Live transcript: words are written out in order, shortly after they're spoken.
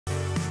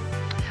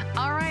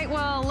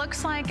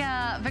looks like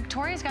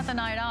Victoria's got the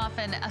night off,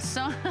 and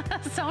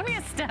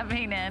Sonia's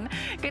stepping in.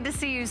 Good to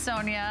see you,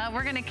 Sonia.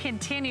 We're going to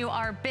continue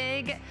our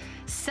big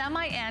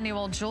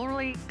semi-annual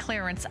jewelry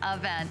clearance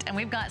event, and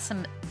we've got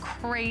some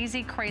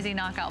crazy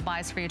knockout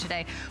buys for you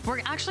today.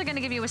 We're actually going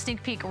to give you a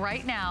sneak peek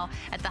right now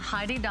at the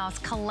Heidi Daus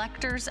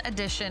Collector's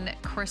Edition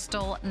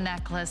crystal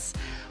necklace.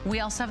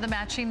 We also have the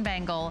matching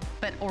bangle,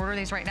 but order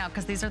these right now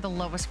because these are the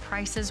lowest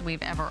prices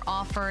we've ever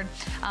offered.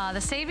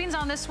 The savings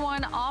on this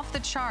one off the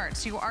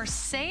charts. You are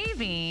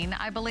saving,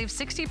 I believe,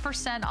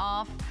 60%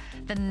 off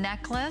the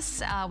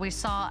necklace. We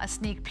saw a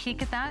sneak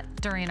peek at that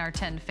during our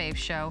 10 Fave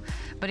show.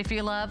 But if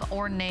you love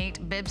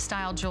ornate bib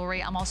style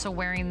jewelry, I'm also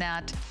wearing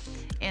that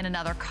in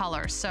another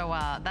color. So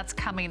that's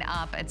coming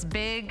up. It's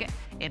big,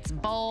 it's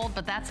bold,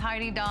 but that's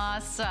Heidi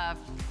Daus.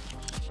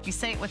 You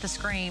say it with a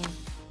scream,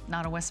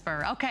 not a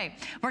whisper. Okay,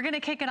 we're gonna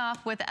kick it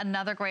off with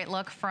another great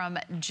look from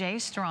J.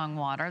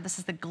 Strongwater. This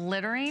is the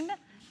glittering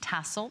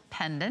tassel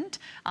pendant.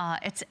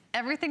 It's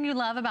everything you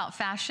love about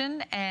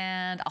fashion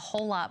and a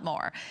whole lot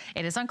more.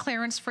 It is on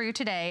clearance for you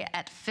today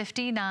at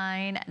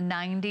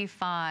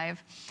 $59.95,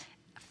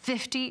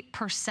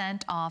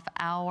 50% off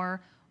our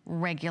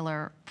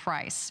regular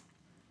price.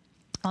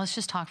 Let's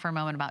just talk for a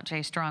moment about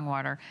J.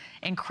 Strongwater.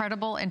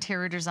 Incredible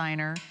interior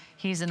designer.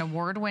 He's an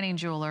award-winning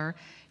jeweler.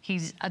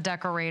 He's a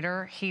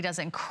decorator. He does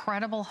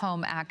incredible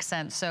home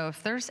accents. So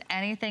if there's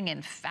anything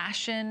in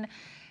fashion,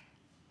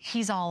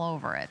 he's all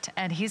over it.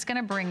 And he's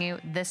gonna bring you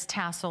this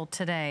tassel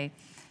today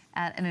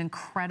at an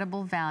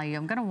incredible value.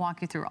 I'm gonna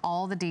walk you through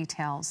all the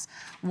details.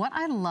 What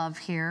I love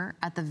here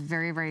at the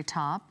very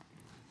top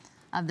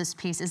of this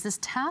piece is this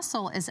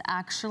tassel is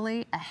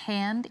actually a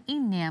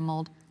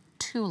hand-enameled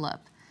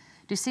tulip.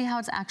 Do you see how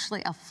it's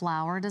actually a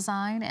flower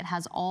design? It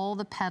has all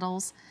the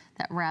petals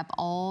that wrap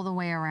all the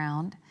way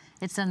around.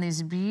 It's done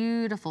these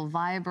beautiful,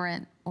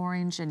 vibrant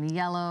orange and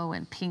yellow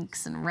and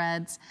pinks and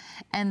reds.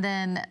 And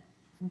then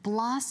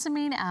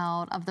blossoming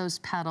out of those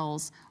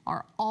petals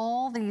are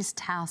all these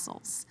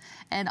tassels.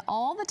 And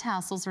all the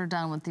tassels are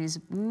done with these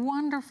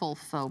wonderful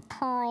faux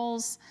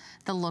pearls,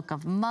 the look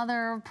of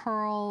mother of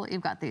pearl.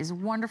 You've got these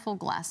wonderful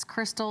glass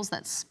crystals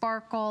that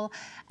sparkle.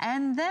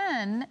 And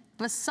then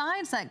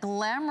besides that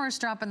glamorous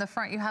drop in the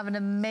front, you have an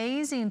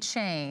amazing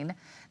chain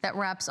that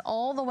wraps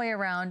all the way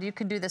around. You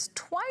can do this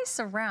twice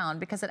around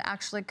because it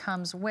actually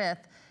comes with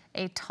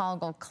a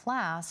toggle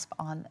clasp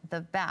on the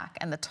back.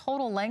 And the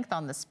total length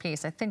on this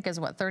piece, I think, is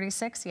what,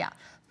 36? Yeah,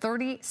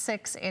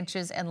 36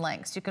 inches in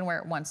length. So you can wear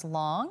it once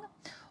long,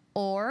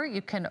 or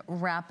you can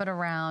wrap it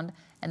around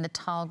and the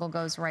toggle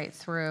goes right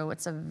through.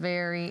 It's a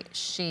very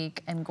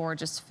chic and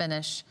gorgeous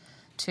finish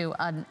to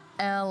an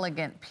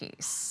elegant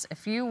piece.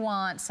 If you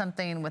want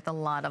something with a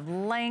lot of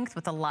length,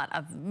 with a lot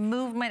of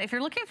movement, if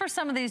you're looking for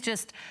some of these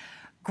just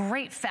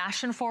great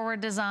fashion forward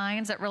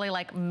designs that really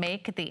like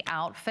make the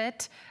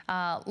outfit.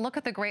 Look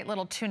at the great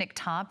little tunic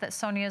top that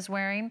Sonia is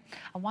wearing.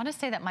 I want to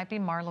say that might be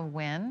Marla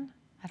Wynn.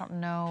 I don't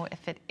know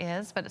if it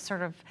is, but it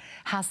sort of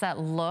has that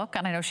look.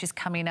 And I know she's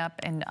coming up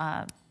in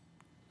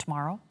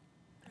tomorrow.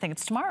 I think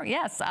it's tomorrow.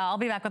 Yes, I'll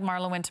be back with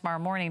Marla Wynn tomorrow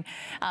morning.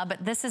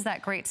 But this is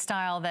that great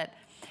style that,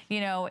 you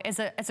know,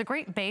 it's a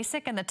great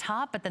basic in the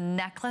top, but the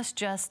necklace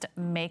just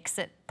makes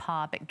it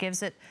pop. It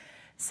gives it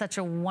such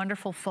a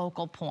wonderful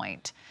focal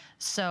point.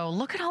 So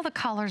look at all the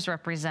colors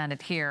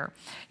represented here.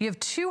 You have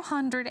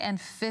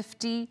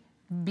 250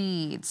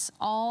 beads,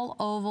 all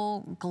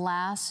oval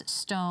glass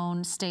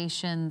stone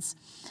stations.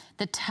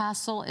 The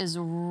tassel is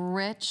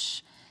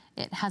rich.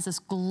 It has this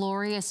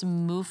glorious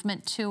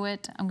movement to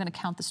it. I'm gonna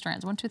count the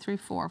strands. 1, 2, 3,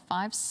 4,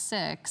 5,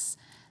 6,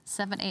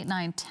 7, 8,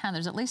 9, 10.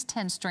 There's at least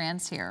 10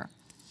 strands here.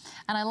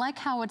 And I like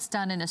how it's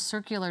done in a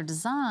circular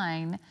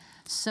design,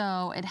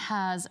 so it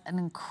has an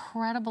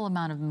incredible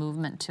amount of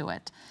movement to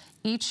it.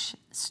 Each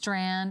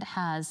strand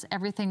has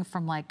everything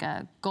from like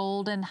a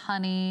golden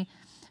honey,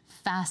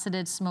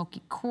 faceted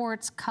smoky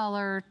quartz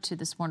color to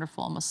this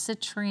wonderful almost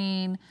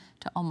citrine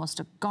to almost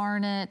a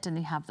garnet, and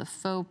you have the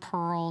faux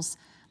pearls,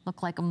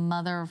 look like a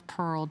mother of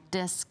pearl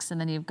discs, and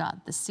then you've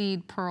got the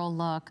seed pearl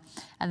look,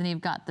 and then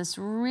you've got this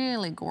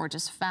really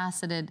gorgeous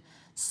faceted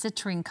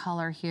citrine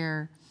color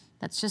here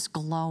that's just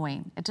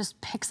glowing. It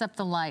just picks up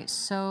the light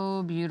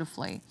so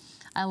beautifully.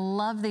 I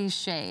love these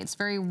shades,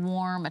 very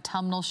warm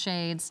autumnal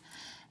shades.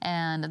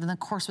 And then of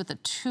course with the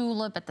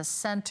tulip at the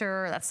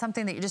center, that's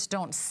something that you just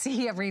don't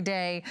see every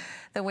day,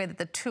 the way that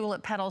the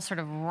tulip petals sort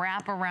of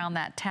wrap around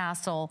that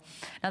tassel.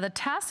 Now the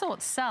tassel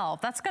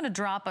itself, that's gonna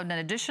drop an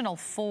additional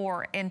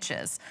 4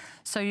 inches.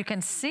 So you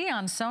can see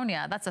on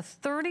Sonia, that's a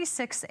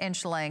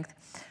 36-inch length,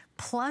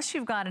 plus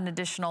you've got an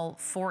additional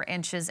 4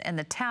 inches in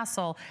the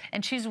tassel,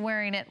 and she's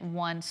wearing it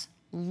once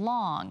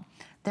long.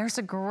 There's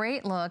a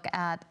great look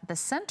at the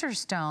center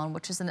stone,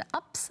 which is an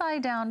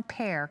upside down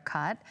pear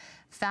cut,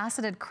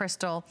 faceted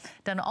crystal,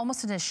 done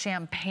almost in a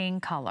champagne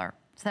color.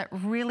 So that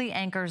really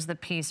anchors the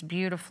piece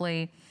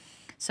beautifully.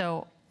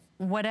 So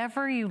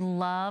whatever you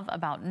love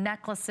about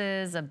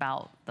necklaces,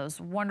 about those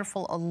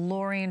wonderful,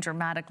 alluring,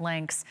 dramatic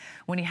lengths.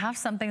 When you have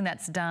something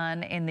that's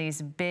done in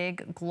these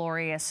big,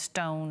 glorious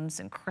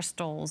stones and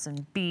crystals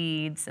and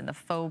beads and the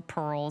faux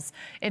pearls,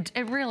 it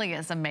really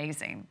is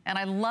amazing. And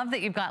I love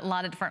that you've got a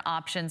lot of different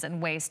options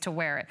and ways to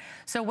wear it.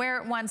 So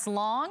wear it once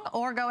long,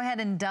 or go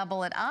ahead and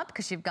double it up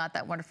because you've got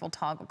that wonderful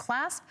toggle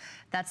clasp.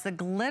 That's the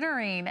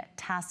glittering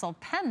tassel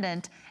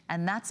pendant,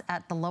 and that's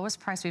at the lowest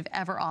price we've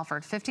ever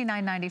offered,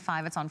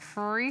 $59.95. It's on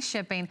free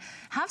shipping.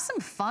 Have some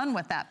fun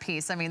with that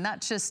piece. I mean,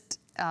 that's just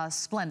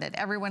splendid.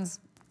 Everyone's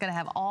gonna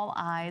have all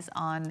eyes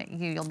on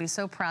you. You'll be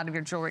so proud of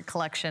your jewelry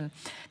collection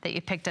that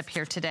you picked up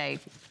here today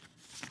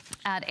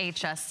at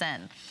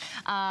HSN.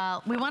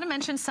 We want to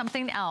mention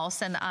something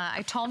else, and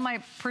I told my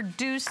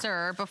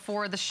producer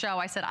before the show,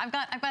 I said, I've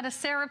got a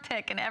Sarah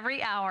pick in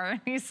every hour.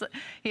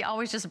 He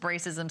always just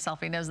braces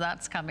himself. He knows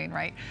that's coming,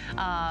 right?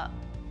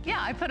 Yeah,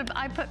 I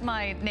put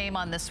my name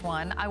on this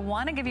one. I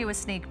want to give you a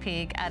sneak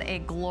peek at a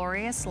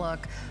glorious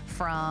look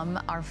from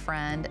our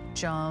friend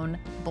Joan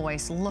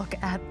Boyce. Look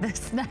at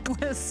this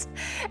necklace.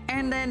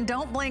 And then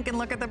don't blink and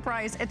look at the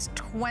price. It's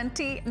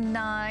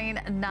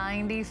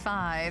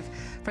 $29.95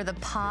 for the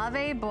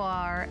Pave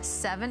Bar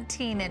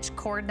 17-inch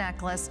cord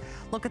necklace.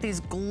 Look at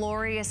these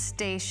glorious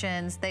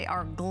stations. They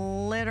are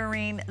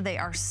glittering, they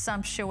are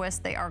sumptuous,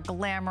 they are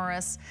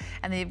glamorous,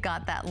 and then you've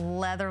got that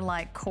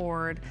leather-like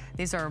cord.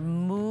 These are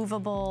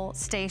movable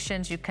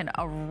stations. You can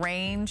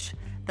arrange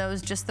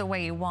those just the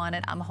way you want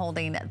it. I'm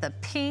holding the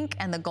pink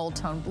and the gold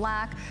tone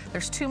black.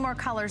 There's two more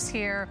colors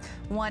here.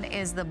 One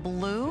is the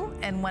blue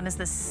and one is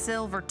the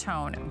silver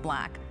tone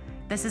black.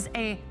 This is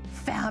a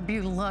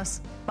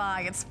fabulous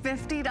buy. It's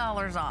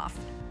 $50 off.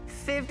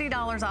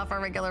 $50 off our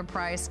regular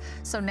price.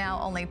 So now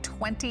only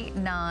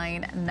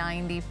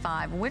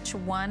 $29.95. Which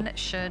one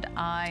should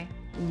I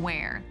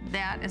wear?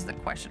 That is the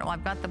question. Well,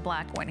 I've got the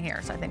black one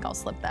here, so I think I'll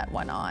slip that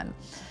one on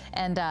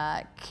and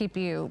keep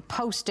you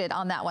posted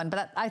on that one.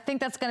 But I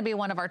think that's gonna be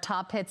one of our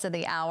top hits of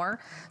the hour.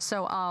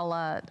 So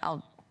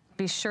I'll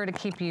be sure to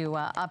keep you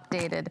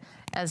updated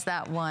as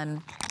that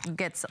one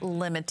gets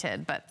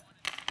limited. But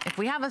if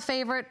we have a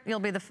favorite,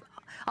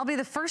 I'll be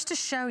the first to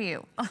show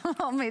you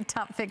all my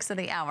top picks of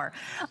the hour.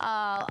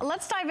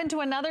 Let's dive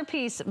into another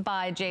piece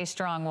by J.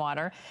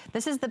 Strongwater.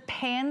 This is the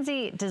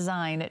Pansy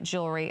Design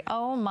jewelry.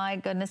 Oh my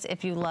goodness,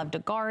 if you love to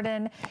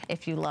garden,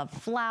 if you love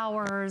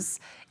flowers,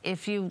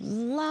 if you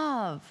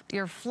love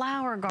your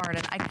flower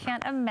garden, I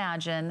can't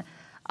imagine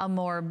a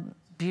more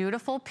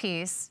beautiful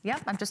piece.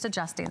 Yep, I'm just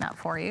adjusting that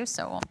for you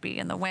so it won't be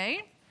in the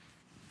way.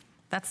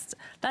 That's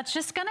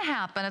just gonna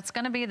happen. It's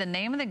gonna be the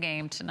name of the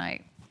game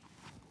tonight.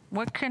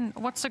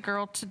 What's a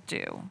girl to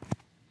do?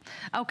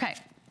 Okay,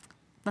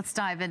 let's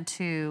dive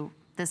into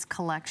this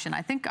collection.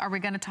 I think, are we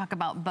gonna talk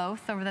about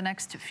both over the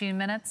next few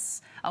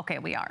minutes? Okay,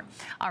 we are.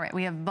 All right,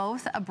 we have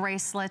both a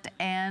bracelet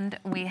and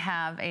we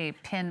have a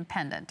pin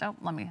pendant. Oh,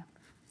 let me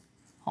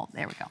hold,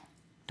 there we go.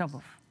 Don't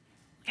move.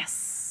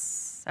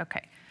 Yes,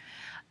 okay.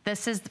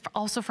 This is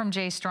also from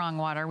J.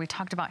 Strongwater. We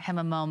talked about him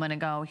a moment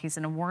ago. He's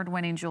an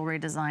award-winning jewelry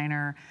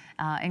designer,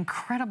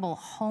 incredible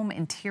home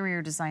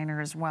interior designer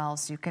as well.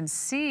 So you can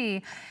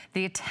see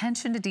the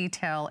attention to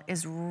detail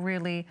is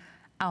really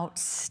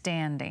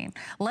outstanding.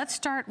 Let's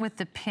start with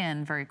the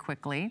pin very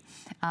quickly.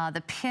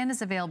 The pin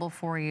is available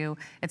for you.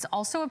 It's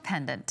also a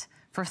pendant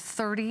for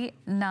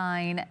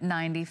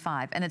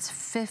 $39.95, and it's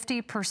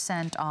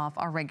 50% off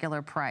our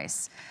regular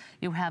price.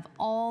 You have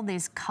all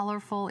these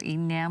colorful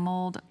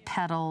enameled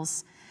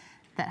petals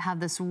that have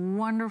this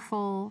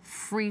wonderful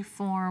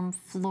freeform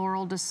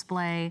floral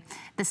display.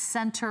 The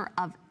center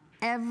of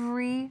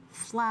every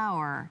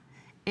flower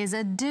is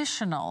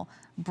additional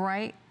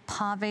bright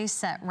pave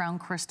set round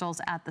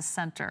crystals at the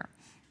center.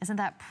 Isn't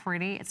that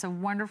pretty? It's a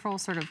wonderful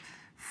sort of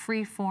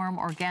freeform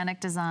organic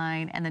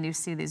design, and then you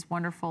see these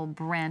wonderful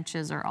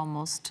branches or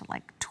almost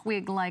like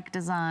twig-like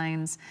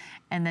designs,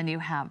 and then you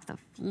have the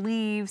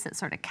leaves that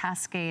sort of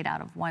cascade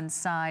out of one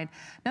side.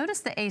 Notice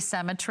the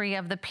asymmetry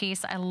of the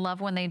piece. I love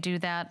when they do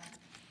that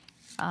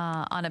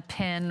on a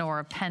pin or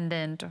a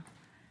pendant,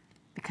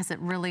 because it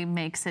really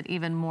makes it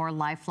even more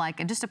lifelike.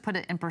 And just to put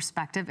it in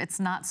perspective, it's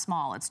not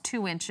small. It's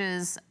 2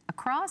 inches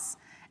across,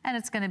 and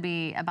it's gonna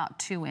be about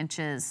 2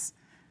 inches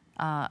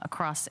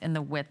across in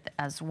the width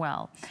as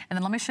well. And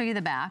then let me show you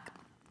the back,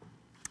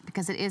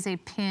 because it is a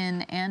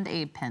pin and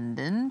a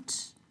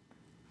pendant.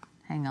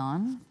 Hang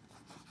on,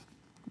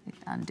 let me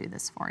undo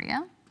this for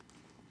you.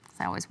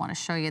 I always want to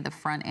show you the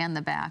front and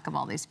the back of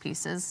all these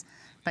pieces,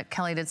 but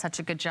Kelly did such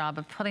a good job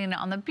of putting it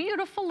on the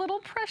beautiful little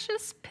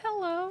precious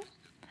pillow.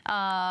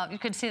 You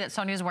can see that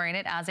Sonia's wearing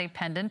it as a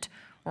pendant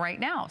right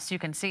now, so you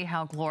can see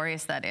how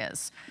glorious that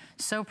is.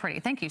 So pretty.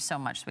 Thank you so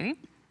much, sweetie.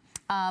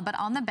 But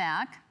on the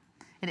back,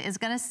 it is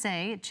gonna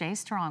say J.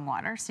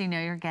 Strongwater, so you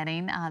know you're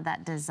getting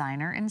that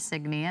designer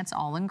insignia. It's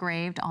all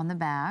engraved on the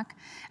back.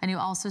 And you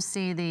also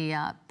see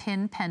the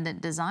pin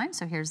pendant design.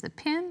 So here's the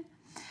pin,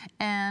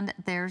 and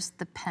there's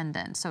the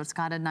pendant. So it's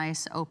got a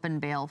nice open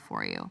bail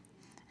for you.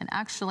 And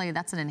actually,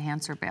 that's an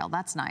enhancer bail.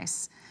 That's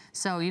nice.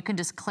 So you can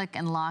just click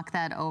and lock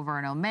that over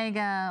an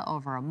omega,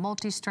 over a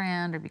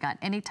multi-strand, or if you got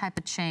any type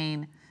of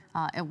chain,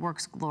 it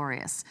works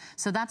glorious.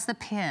 So that's the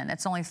pin.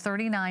 It's only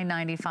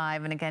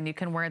 $39.95, and again, you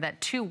can wear that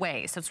two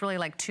ways. So it's really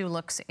like two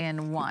looks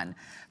in one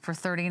for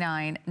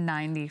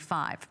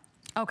 $39.95.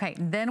 Okay,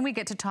 then we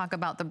get to talk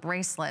about the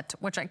bracelet,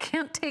 which I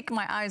can't take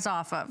my eyes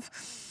off of,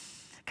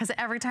 because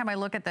every time I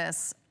look at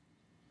this,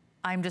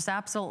 I'm just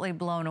absolutely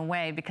blown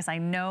away because I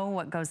know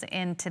what goes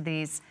into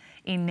these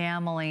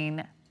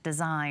enameling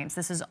designs.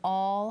 This is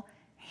all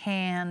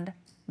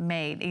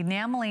handmade.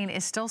 Enameling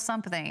is still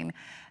something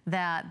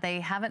that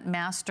they haven't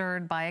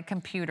mastered by a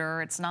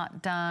computer. It's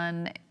not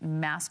done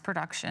mass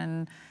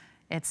production.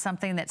 It's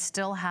something that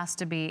still has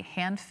to be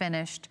hand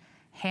finished,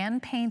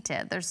 hand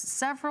painted. There's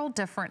several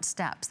different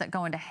steps that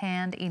go into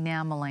hand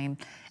enameling.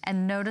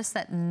 And notice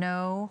that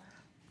no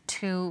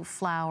two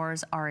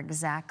flowers are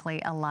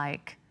exactly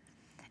alike.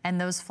 And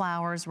those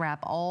flowers wrap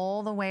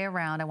all the way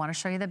around. I want to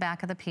show you the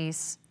back of the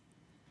piece,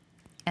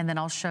 and then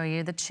I'll show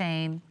you the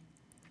chain.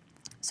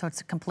 So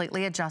it's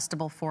completely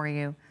adjustable for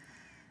you.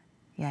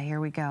 Yeah,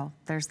 here we go.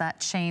 There's that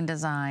chain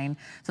design.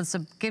 So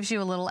it gives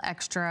you a little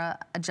extra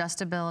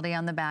adjustability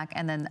on the back,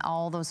 and then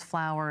all those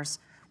flowers,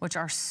 which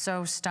are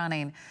so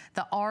stunning.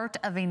 The art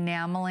of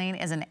enameling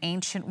is an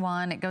ancient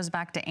one. It goes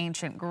back to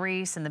ancient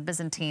Greece and the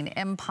Byzantine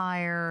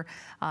Empire.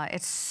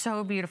 It's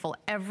so beautiful.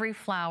 Every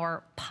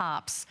flower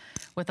pops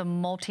with a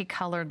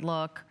multicolored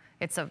look.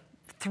 It's a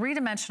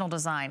three-dimensional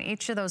design.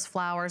 Each of those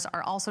flowers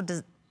are also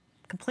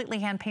completely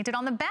hand-painted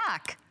on the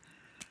back.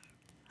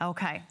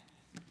 Okay.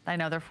 I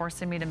know they're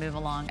forcing me to move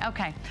along.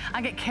 Okay,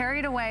 I get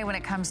carried away when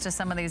it comes to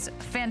some of these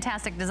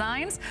fantastic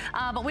designs,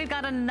 but we've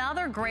got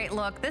another great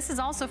look. This is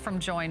also from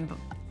Joan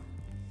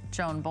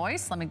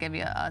Boyce. Let me give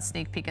you a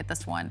sneak peek at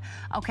this one.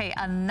 Okay,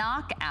 a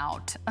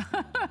knockout.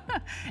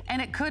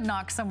 And it could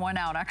knock someone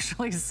out,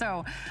 actually.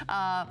 So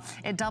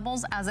it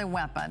doubles as a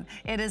weapon.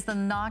 It is the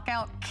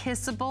Knockout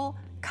Kissable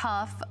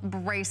Cuff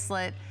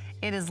Bracelet.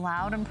 It is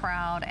loud and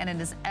proud, and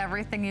it is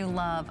everything you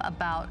love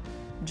about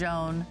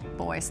Joan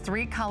Boyce.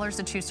 3 colors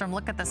to choose from.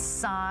 Look at the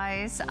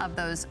size of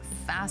those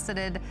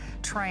faceted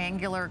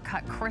triangular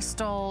cut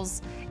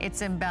crystals.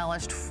 It's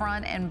embellished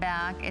front and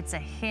back. It's a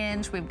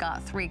hinge. We've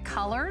got 3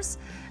 colors,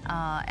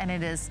 and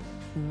it is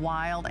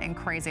wild and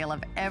crazy. I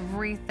love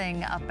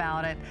everything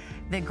about it.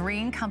 The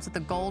green comes with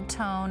the gold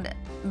toned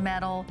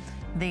metal.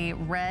 The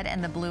red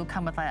and the blue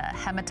come with a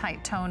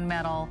hematite tone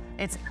metal.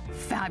 It's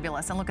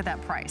fabulous, and look at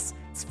that price.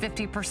 It's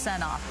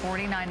 50% off,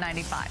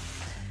 $49.95.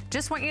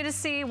 Just want you to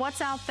see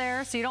what's out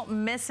there so you don't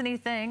miss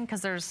anything,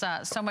 because there's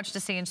so much to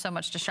see and so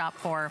much to shop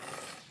for.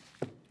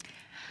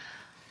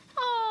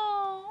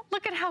 Oh,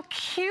 look at how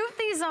cute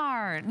these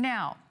are.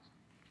 Now,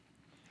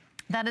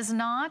 that is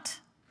not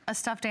a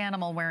stuffed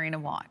animal wearing a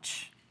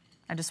watch.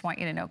 I just want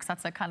you to know, because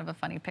that's a kind of a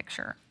funny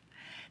picture.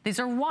 These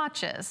are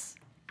watches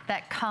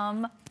that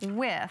come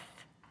with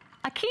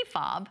a key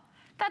fob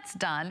that's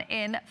done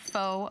in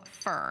faux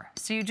fur.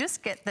 So you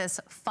just get this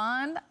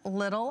fun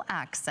little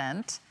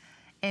accent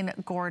in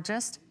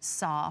gorgeous,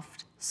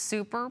 soft,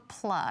 super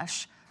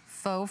plush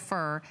faux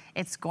fur.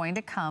 It's going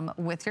to come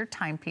with your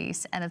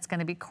timepiece, and it's going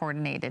to be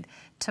coordinated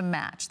to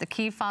match. The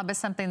key fob is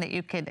something that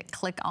you could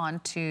click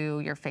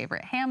onto your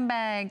favorite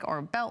handbag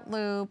or belt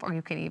loop, or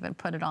you could even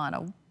put it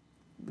on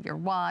your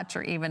watch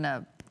or even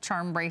a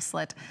charm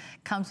bracelet.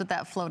 Comes with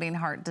that floating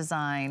heart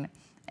design,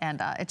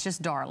 and it's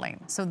just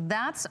darling. So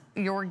that's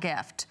your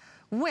gift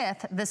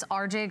with this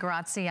RJ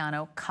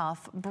Graziano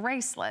cuff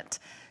bracelet.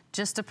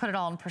 Just to put it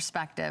all in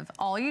perspective,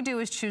 all you do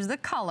is choose the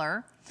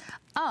color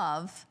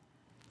of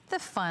the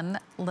fun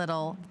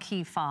little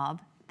key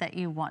fob that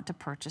you want to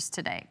purchase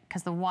today,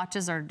 because the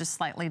watches are just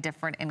slightly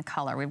different in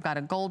color. We've got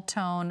a gold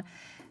tone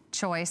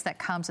choice that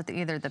comes with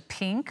either the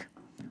pink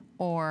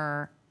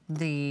or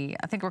the,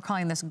 I think we're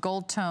calling this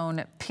gold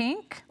tone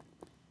pink.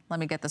 Let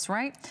me get this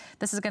right.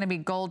 This is going to be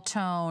gold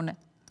tone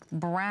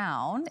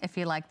brown, if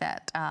you like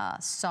that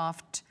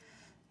soft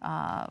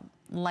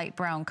light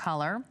brown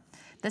color.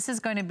 This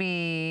is going to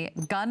be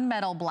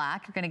gunmetal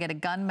black. You're going to get a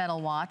gunmetal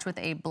watch with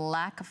a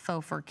black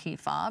faux fur key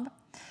fob.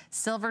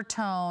 Silver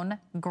tone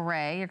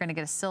gray. You're going to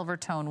get a silver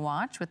tone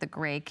watch with a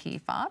gray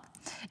key fob.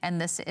 And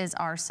this is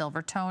our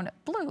silver tone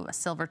blue, a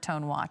silver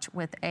tone watch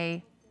with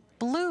a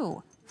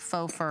blue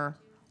faux fur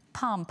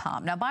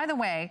pom-pom. Now, by the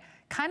way,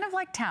 kind of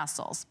like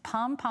tassels,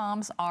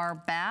 pom-poms are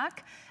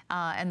back,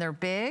 and they're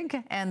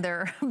big, and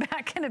they're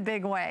back in a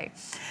big way.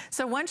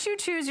 So once you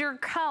choose your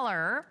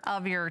color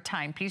of your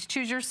timepiece,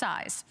 choose your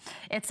size.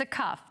 It's a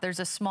cuff. There's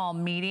a small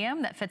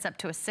medium that fits up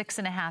to a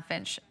 6.5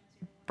 inch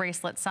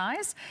bracelet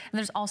size, and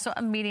there's also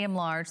a medium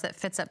large that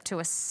fits up to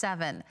a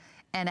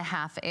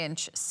 7.5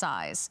 inch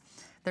size.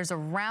 There's a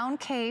round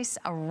case,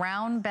 a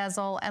round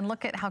bezel, and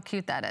look at how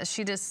cute that is.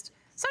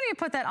 Sonia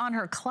put that on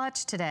her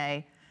clutch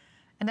today,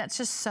 and that's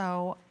just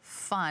so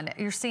fun.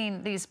 You're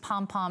seeing these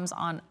pom-poms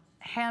on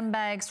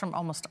handbags from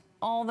almost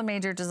all the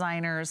major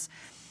designers.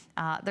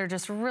 They're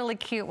just really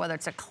cute, whether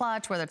it's a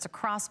clutch, whether it's a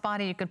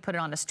crossbody. You could put it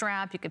on a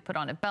strap, you could put it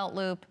on a belt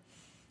loop.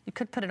 You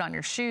could put it on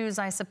your shoes,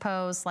 I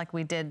suppose, like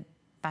we did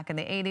back in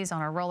the 80s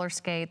on our roller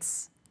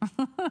skates.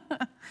 Or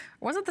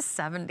was it the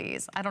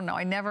 70s? I don't know.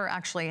 I never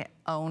actually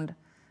owned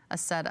a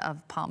set of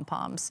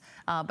pom-poms,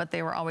 but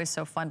they were always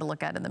so fun to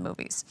look at in the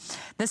movies.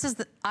 This is,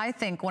 I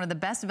think, one of the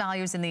best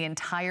values in the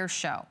entire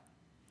show.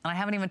 And I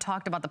haven't even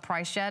talked about the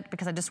price yet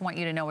because I just want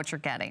you to know what you're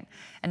getting.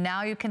 And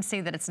now you can see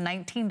that it's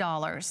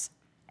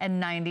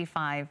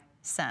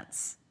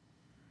 $19.95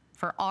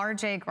 for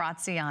R.J.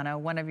 Graziano,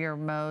 one of your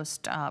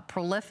most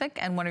prolific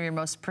and one of your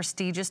most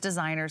prestigious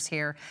designers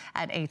here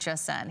at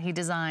HSN. He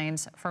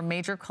designs for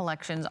major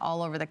collections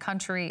all over the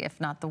country,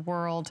 if not the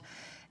world.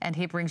 And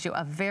he brings you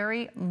a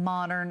very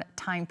modern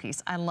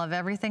timepiece. I love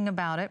everything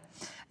about it.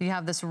 You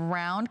have this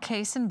round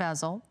case and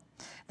bezel.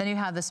 Then you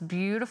have this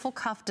beautiful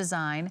cuff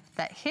design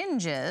that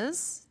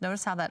hinges.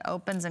 Notice how that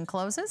opens and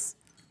closes?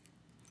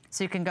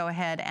 So you can go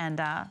ahead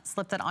and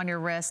slip that on your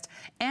wrist.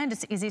 And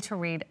it's easy to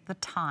read the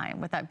time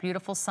with that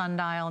beautiful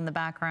sundial in the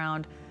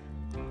background.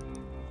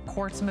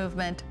 Quartz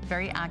movement,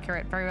 very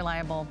accurate, very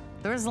reliable.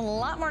 There's a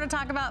lot more to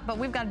talk about, but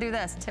we've got to do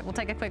this. We'll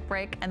take a quick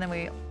break and then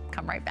we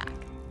come right back.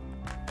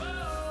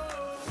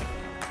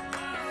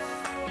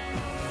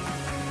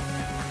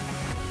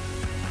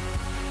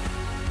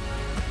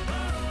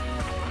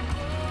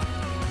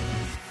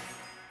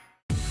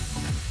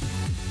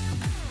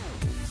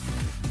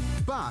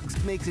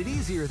 Boxed makes it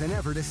easier than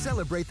ever to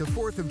celebrate the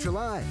 4th of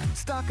July.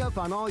 Stock up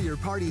on all your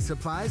party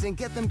supplies and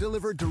get them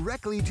delivered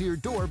directly to your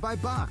door by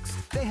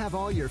Boxed. They have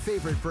all your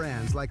favorite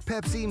brands like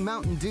Pepsi,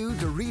 Mountain Dew,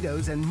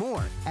 Doritos, and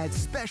more at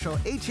special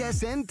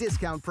HSN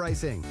discount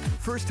pricing.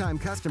 First-time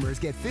customers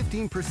get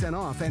 15%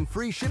 off and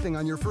free shipping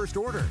on your first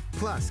order.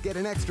 Plus, get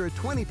an extra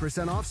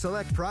 20% off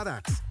select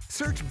products.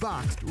 Search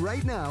Boxed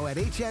right now at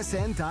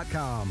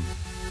hsn.com.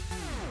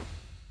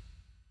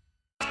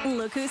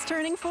 Look who's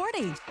turning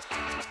 40.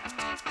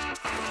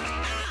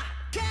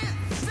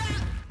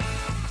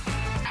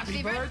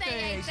 Happy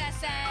birthday,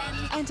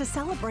 HSN! And to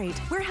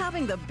celebrate, we're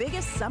having the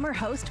biggest summer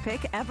host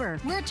pick ever.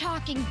 We're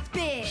talking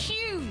big,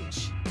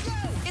 huge.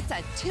 It's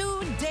a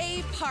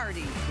 2-day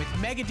party with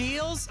mega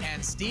deals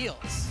and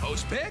steals.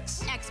 Host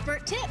picks,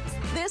 expert tips.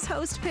 This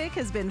host pick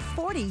has been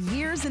 40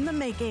 years in the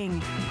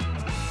making.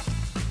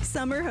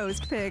 Summer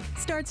Host Pick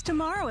starts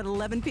tomorrow at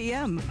 11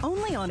 p.m.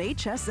 only on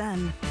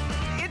HSN.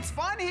 It's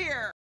fun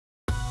here.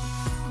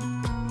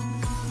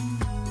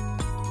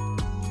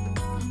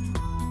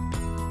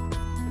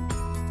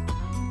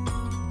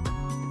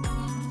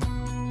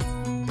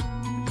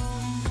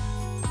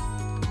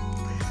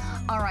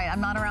 All right, I'm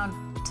not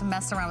around to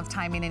mess around with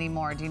timing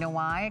anymore. Do you know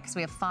why? Because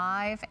we have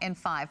 5 and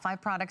 5.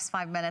 5 products,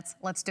 5 minutes.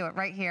 Let's do it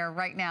right here,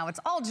 right now. It's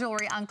all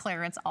jewelry on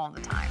clearance all the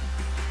time.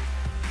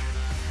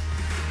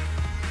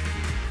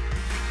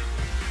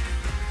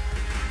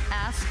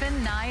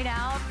 Aspen Night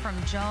Out from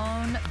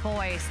Joan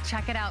Boyce.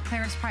 Check it out.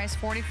 Clearance price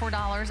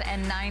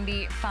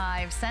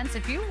 $44.95.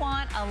 If you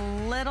want a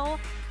little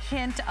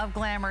hint of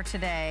glamour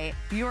today,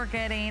 you're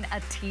getting a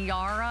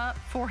tiara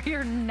for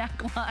your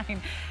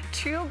neckline.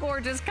 2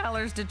 gorgeous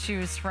colors to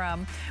choose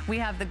from. We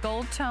have the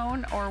gold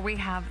tone or we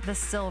have the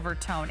silver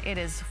tone. It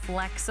is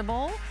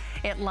flexible.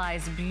 It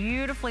lies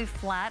beautifully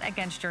flat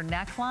against your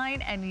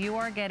neckline, and you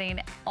are getting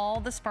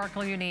all the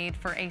sparkle you need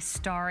for a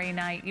starry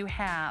night. You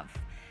have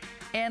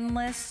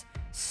endless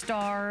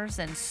stars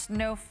and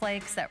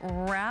snowflakes that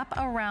wrap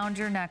around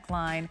your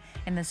neckline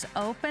in this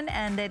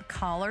open-ended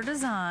collar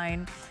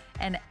design,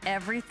 and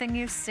everything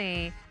you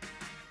see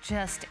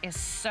just is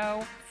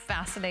so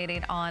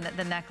fascinating on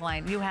the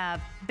neckline. You have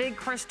big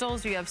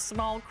crystals, you have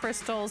small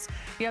crystals,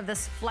 you have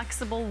this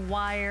flexible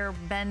wire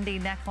bendy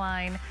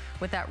neckline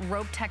with that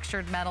rope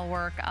textured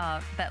metalwork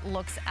that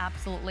looks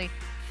absolutely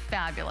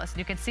fabulous.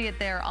 You can see it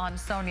there on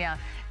Sonia.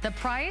 The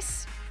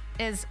price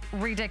is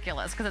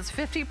ridiculous because it's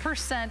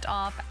 50%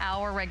 off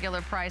our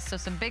regular price, so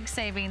some big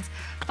savings.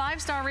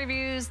 5-star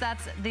reviews,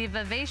 that's the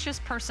vivacious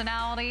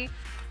personality,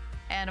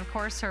 and of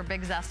course her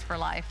big zest for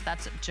life.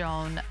 That's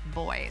Joan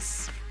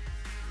Boyce.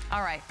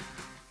 All right,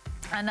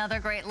 another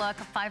great look,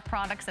 5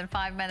 products in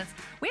 5 minutes.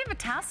 We have a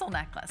tassel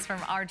necklace from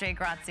R.J.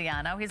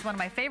 Graziano. He's one of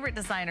my favorite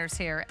designers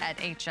here at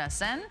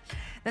HSN.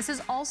 This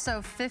is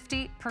also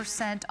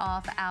 50%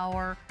 off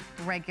our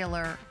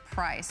regular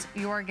price.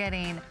 You're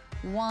getting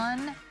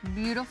one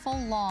beautiful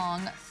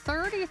long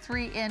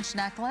 33-inch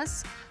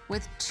necklace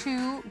with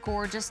 2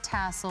 gorgeous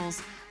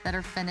tassels that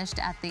are finished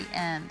at the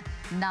end.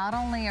 Not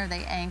only are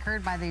they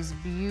anchored by these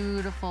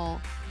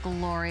beautiful,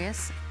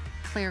 glorious,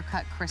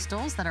 clear-cut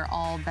crystals that are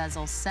all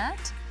bezel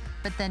set,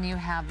 but then you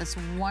have this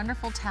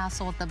wonderful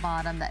tassel at the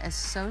bottom that is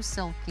so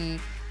silky,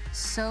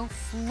 so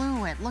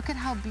fluid. Look at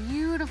how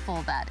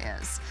beautiful that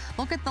is.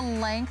 Look at the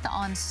length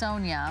on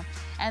Sonia,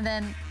 and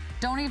then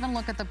don't even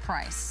look at the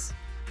price.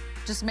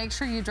 Just make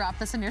sure you drop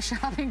this in your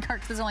shopping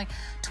cart because it's only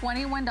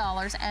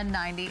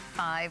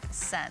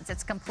 $21.95.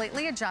 It's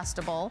completely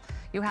adjustable.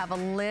 You have a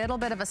little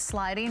bit of a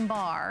sliding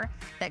bar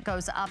that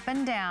goes up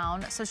and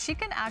down, so she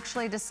can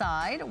actually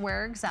decide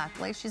where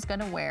exactly she's going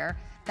to wear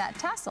that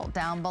tassel,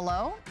 down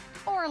below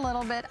or a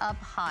little bit up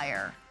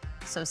higher.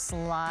 So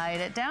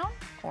slide it down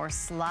or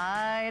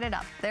slide it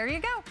up. There you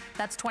go.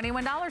 That's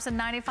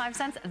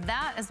 $21.95.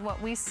 That is what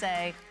we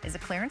say is a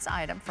clearance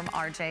item from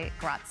R.J.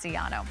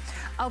 Graziano.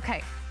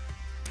 Okay.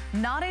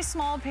 Not a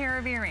small pair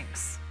of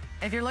earrings.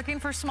 If you're looking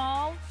for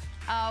small,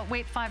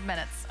 wait 5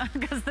 minutes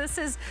because this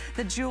is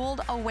the Jeweled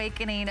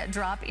Awakening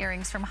drop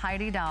earrings from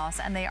Heidi Daus,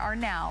 and they are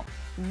now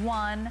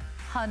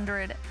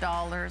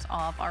 $100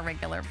 off our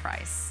regular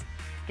price.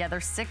 Yeah, they're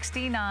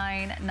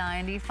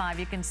 $69.95.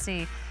 You can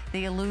see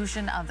the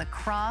illusion of the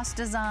cross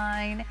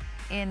design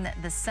in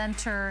the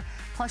center.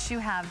 Plus you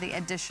have the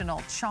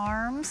additional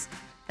charms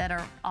that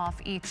are off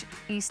each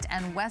east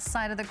and west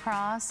side of the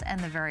cross, and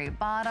the very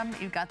bottom.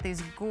 You've got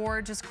these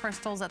gorgeous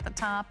crystals at the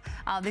top.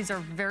 These are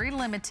very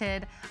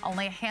limited.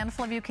 Only a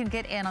handful of you can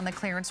get in on the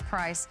clearance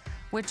price,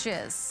 which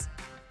is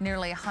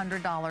nearly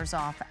 $100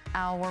 off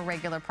our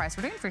regular price.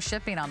 We're doing free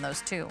shipping on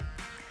those too.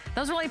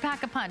 Those really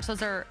pack a punch.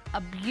 Those are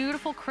a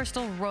beautiful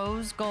crystal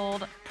rose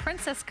gold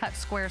princess cut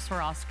square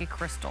Swarovski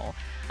crystal.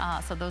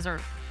 So those are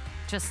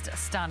just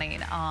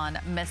stunning on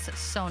Miss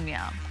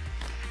Sonia.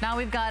 Now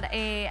we've got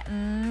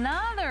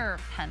another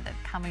pendant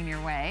coming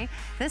your way.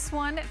 This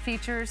one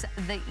features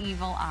the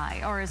evil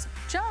eye, or as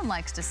Joan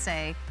likes to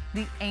say,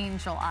 the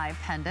angel eye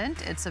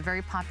pendant. It's a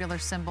very popular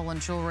symbol in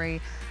jewelry,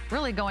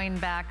 really going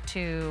back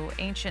to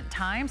ancient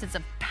times. It's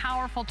a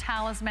powerful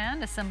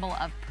talisman, a symbol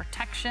of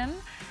protection,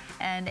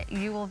 and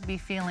you will be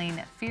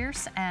feeling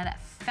fierce and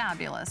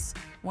fabulous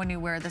when you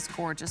wear this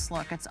gorgeous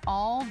look. It's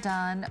all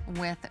done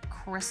with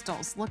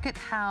crystals. Look at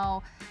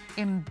how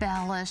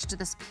embellished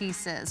this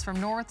piece is. From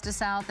north to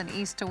south and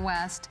east to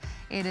west,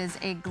 it is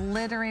a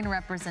glittering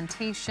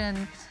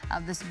representation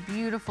of this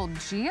beautiful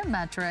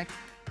geometric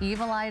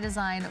evil eye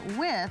design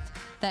with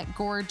that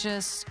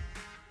gorgeous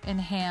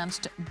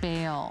enhanced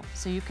bail.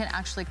 So you can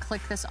actually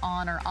click this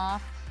on or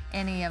off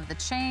any of the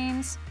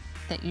chains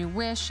that you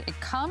wish. It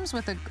comes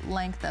with a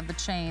length of a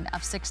chain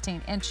of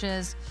 16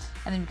 inches,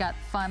 and then you've got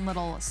fun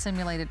little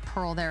simulated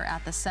pearl there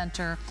at the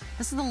center.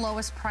 This is the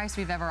lowest price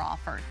we've ever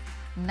offered,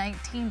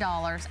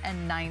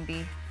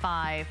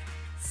 $19.95.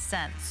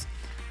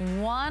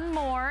 One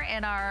more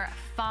in our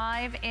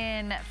 5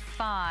 in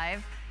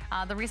 5.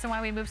 The reason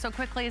why we move so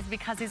quickly is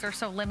because these are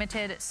so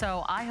limited.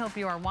 So I hope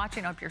you are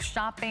watching, I hope you're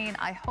shopping,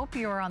 I hope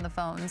you are on the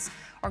phones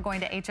or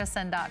going to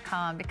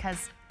hsn.com,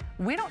 because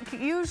we don't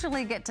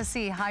usually get to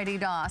see Heidi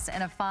Daus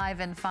in a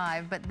 5 in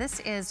 5, but this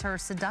is her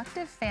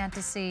Seductive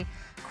Fantasy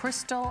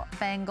Crystal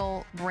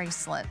Bangle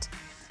Bracelet.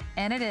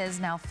 And it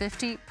is now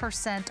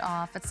 50%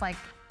 off. It's like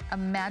a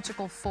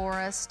magical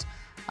forest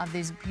of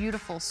these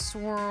beautiful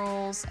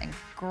swirls and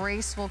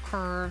graceful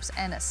curves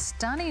and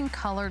stunning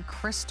colored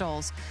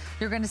crystals.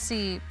 You're going to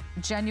see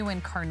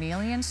genuine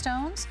carnelian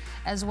stones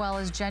as well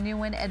as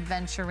genuine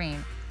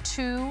aventurine.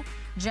 2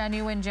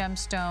 genuine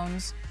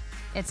gemstones.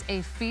 It's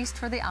a feast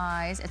for the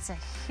eyes. It's a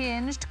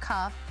hinged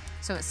cuff,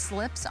 so it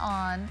slips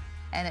on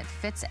and it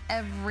fits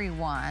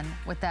everyone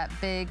with that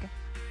big,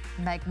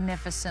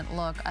 magnificent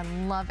look. I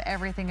love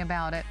everything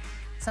about it.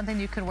 Something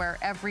you could wear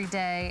every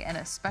day, and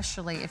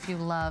especially if you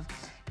love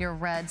your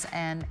reds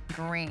and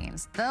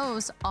greens.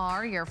 Those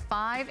are your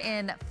 5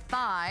 in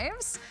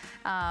 5s.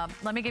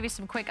 Let me give you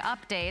some quick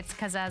updates,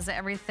 because as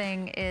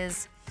everything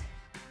is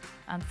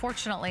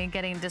unfortunately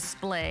getting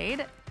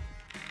displayed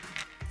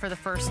for the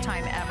first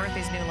time ever at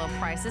these new low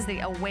prices.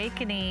 The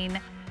Awakening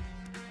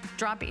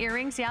drop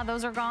earrings, yeah,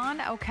 those are gone?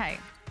 Okay.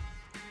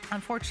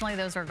 Unfortunately,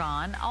 those are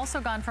gone.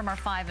 Also gone from our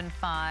 5 in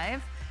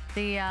 5.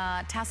 The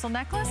tassel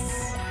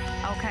necklace,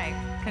 okay,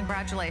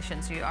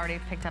 congratulations. You already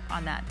picked up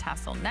on that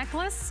tassel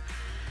necklace.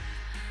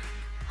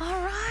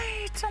 All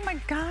right, oh my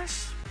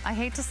gosh. I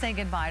hate to say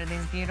goodbye to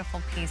these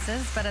beautiful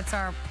pieces, but it's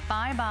our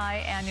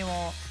bye-bye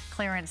annual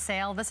clearance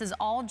sale. This is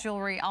all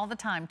jewelry all the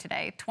time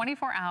today,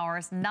 24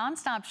 hours,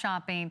 nonstop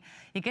shopping.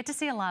 You get to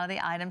see a lot of the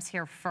items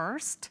here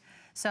first,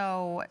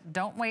 so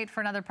don't wait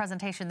for another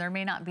presentation. There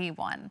may not be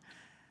one.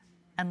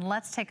 And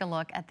let's take a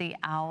look at the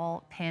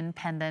owl pin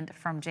pendant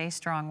from Jay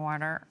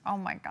Strongwater. Oh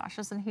my gosh,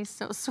 isn't he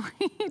so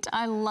sweet?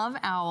 I love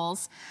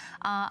owls.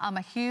 I'm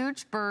a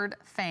huge bird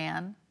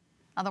fan,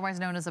 otherwise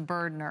known as a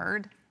bird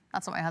nerd.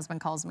 That's what my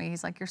husband calls me.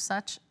 He's like, you're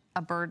such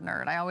a bird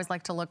nerd. I always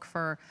like to look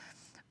for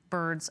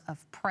birds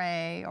of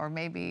prey, or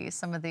maybe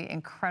some of the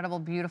incredible,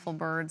 beautiful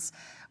birds.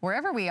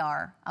 Wherever we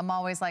are, I'm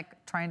always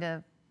like trying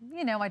to,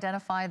 you know,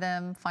 identify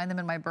them, find them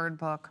in my bird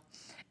book.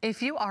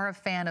 If you are a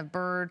fan of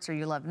birds, or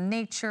you love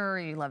nature, or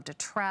you love to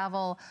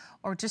travel,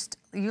 or just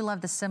you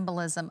love the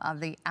symbolism of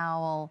the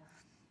owl,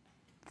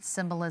 the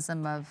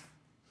symbolism of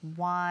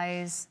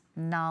wise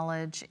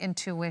knowledge,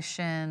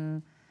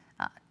 intuition,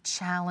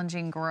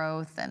 challenging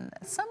growth, and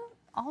some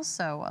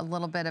also a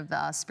little bit of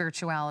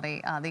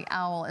spirituality. The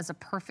owl is a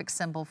perfect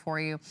symbol for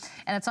you,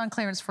 and it's on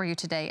clearance for you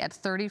today at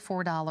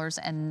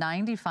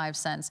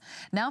 $34.95,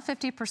 now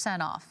 50%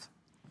 off.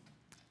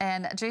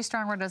 And Jay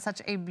Strongwater does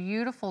such a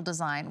beautiful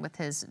design with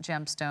his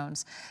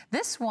gemstones.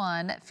 This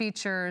one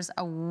features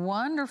a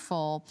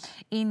wonderful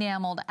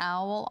enameled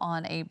owl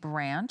on a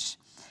branch,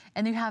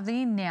 and you have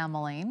the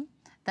enameling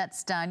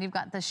that's done. You've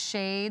got the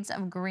shades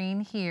of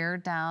green here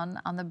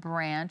down on the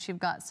branch. You've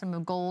got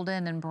some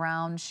golden and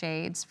brown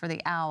shades for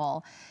the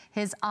owl.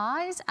 His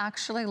eyes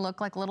actually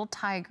look like little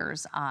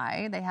tiger's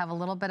eye. They have a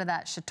little bit of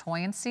that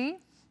chatoyancy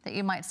that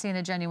you might see in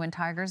a genuine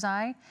tiger's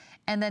eye.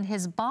 And then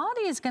his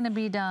body is going to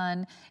be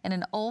done in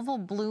an oval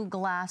blue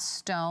glass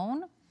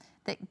stone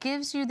that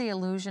gives you the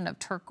illusion of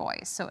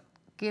turquoise. So it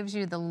gives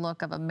you the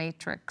look of a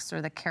matrix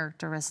or the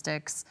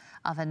characteristics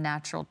of a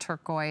natural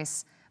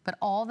turquoise. But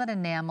all that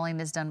enameling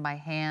is done by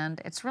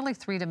hand. It's really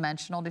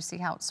three-dimensional. Do you see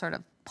how it sort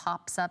of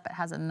pops up? It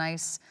has a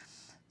nice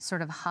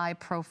sort of high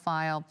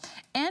profile.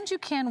 And you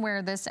can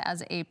wear this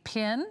as a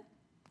pin.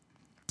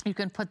 You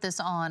can put this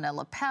on a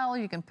lapel.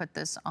 You can put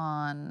this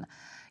on,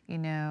 you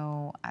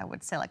know, I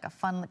would say like a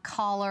fun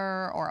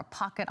collar or a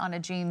pocket on a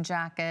jean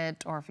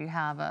jacket, or if you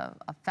have a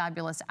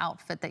fabulous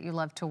outfit that you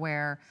love to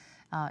wear,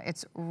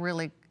 it's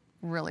really,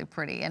 really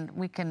pretty. And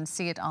we can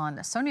see it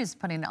on, Sonia's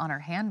putting it on her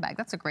handbag.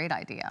 That's a great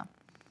idea.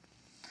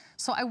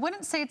 So I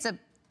wouldn't say it's a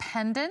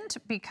pendant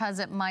because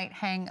it might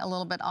hang a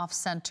little bit off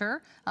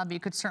center, but you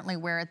could certainly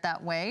wear it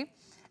that way.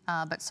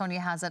 But Sonia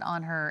has it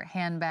on her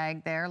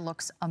handbag there,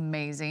 looks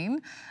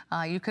amazing.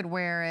 You could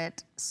wear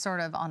it sort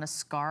of on a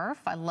scarf.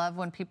 I love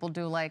when people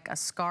do like a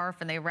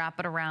scarf and they wrap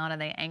it around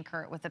and they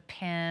anchor it with a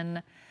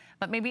pin.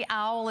 But maybe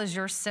owl is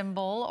your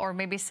symbol, or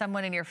maybe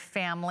someone in your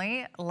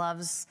family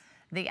loves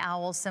the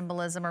owl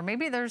symbolism, or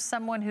maybe there's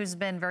someone who's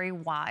been very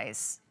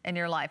wise in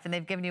your life and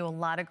they've given you a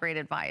lot of great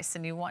advice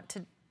and you want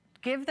to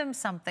give them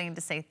something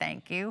to say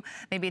thank you.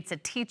 Maybe it's a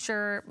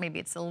teacher, maybe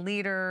it's a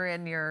leader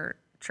in your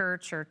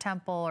church or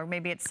temple, or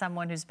maybe it's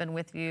someone who's been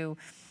with you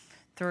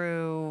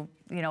through,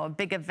 you know, a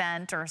big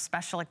event or a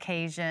special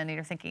occasion, and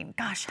you're thinking,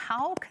 gosh,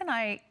 how can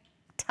I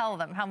tell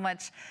them how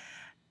much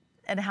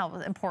and how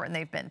important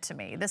they've been to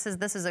me? This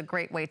is a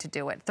great way to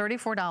do it.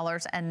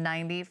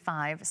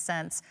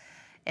 $34.95.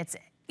 It's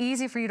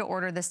easy for you to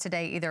order this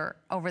today, either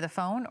over the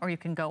phone or you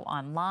can go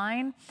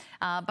online.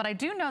 But I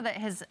do know that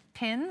his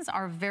pins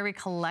are very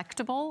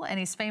collectible, and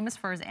he's famous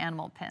for his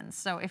animal pins.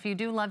 So if you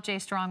do love Jay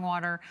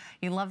Strongwater,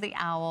 you love the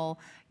owl,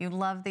 you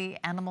love the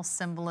animal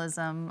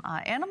symbolism.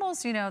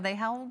 Animals, you know, they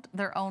held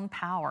their own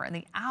power, and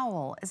the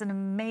owl is an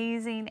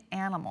amazing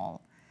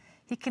animal.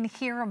 He can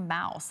hear a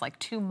mouse like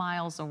 2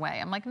 miles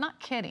away. I'm like, not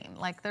kidding.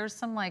 Like, there's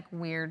some like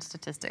weird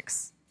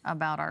statistics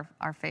about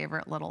our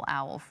favorite little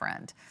owl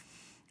friend.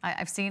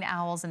 I've seen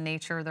owls in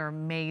nature. They're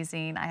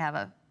amazing. I have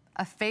a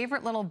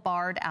favorite little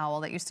barred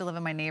owl that used to live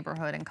in my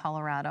neighborhood in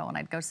Colorado, and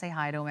I'd go say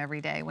hi to him every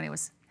day when he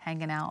was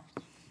hanging out.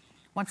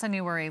 Once I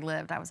knew where he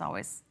lived, I was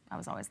always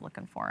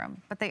looking for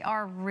him. But they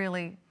are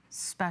really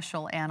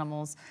special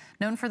animals,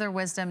 known for their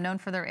wisdom, known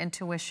for their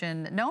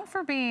intuition, known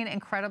for being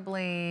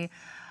incredibly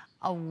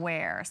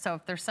aware. So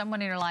if there's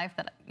someone in your life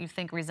that you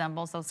think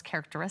resembles those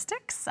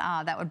characteristics,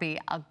 that would be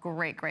a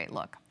great, great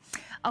look.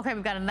 Okay,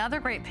 we've got another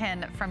great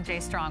pin from Jay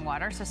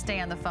Strongwater, so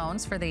stay on the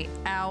phones for the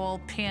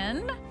owl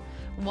pin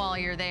while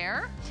you're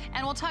there.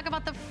 And we'll talk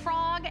about the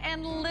frog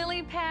and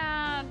lily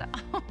pad.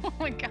 Oh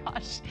my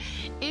gosh.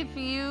 If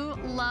you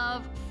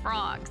love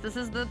frogs, this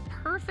is the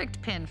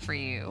perfect pin for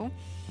you.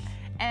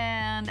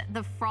 And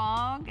the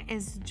frog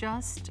is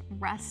just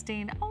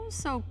resting oh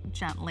so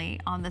gently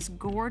on this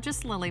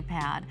gorgeous lily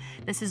pad.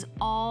 This has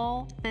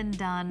all been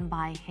done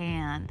by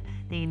hand.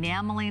 The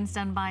enameling's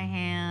done by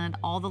hand,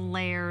 all the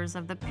layers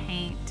of the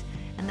paint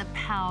and the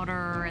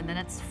powder, and then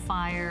it's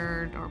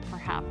fired, or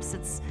perhaps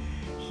it's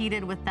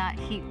heated with that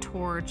heat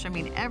torch. I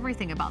mean,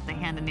 everything about the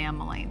hand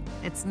enameling.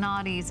 It's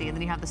not easy. And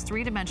then you have this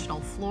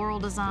three-dimensional floral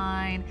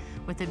design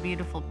with a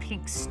beautiful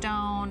pink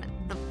stone.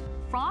 The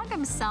frog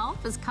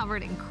himself is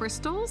covered in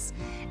crystals,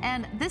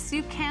 and this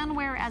you can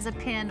wear as a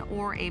pin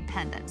or a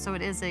pendant, so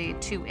it is a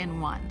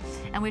 2-in-1.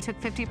 And we took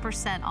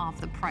 50% off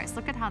the price.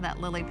 Look at how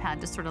that lily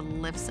pad just sort of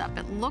lifts up.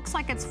 It looks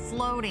like it's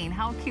floating.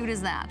 How cute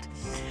is that?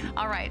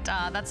 All right,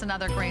 that's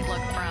another great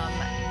look from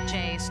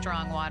Jay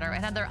Strongwater.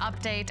 Another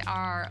update,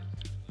 our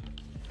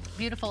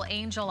beautiful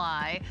angel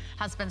eye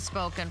has been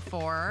spoken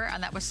for,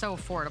 and that was so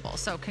affordable.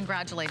 So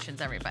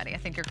congratulations, everybody. I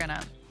think you're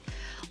gonna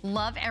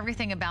love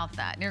everything about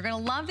that. And you're gonna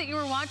love that you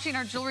were watching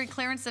our jewelry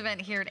clearance event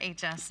here at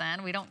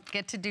HSN. We don't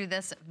get to do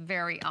this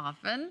very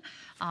often.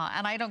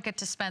 And I don't get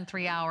to spend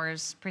 3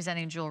 hours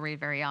presenting jewelry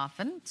very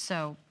often.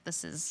 So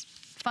this is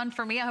fun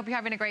for me. I hope you're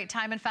having a great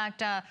time. In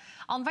fact,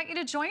 I'll invite you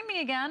to join me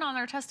again on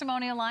our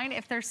testimonial line.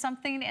 If there's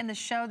something in the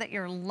show that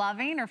you're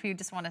loving, or if you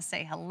just wanna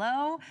say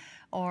hello,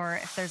 or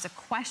if there's a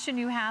question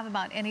you have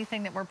about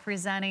anything that we're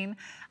presenting,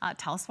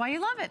 tell us why you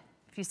love it.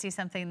 If you see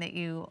something that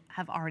you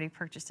have already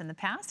purchased in the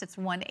past, it's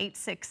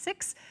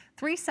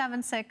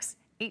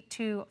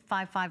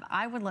 1-866-376-8255.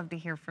 I would love to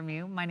hear from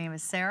you. My name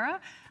is Sarah.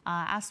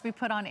 Asked to be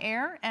put on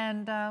air,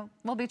 and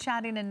we'll be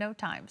chatting in no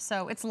time.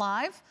 So it's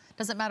live.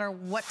 Doesn't matter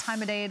what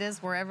time of day it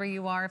is, wherever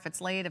you are, if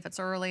it's late, if it's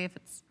early, if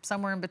it's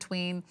somewhere in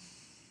between.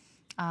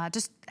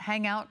 Just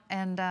hang out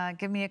and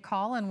give me a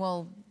call, and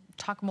we'll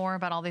talk more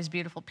about all these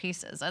beautiful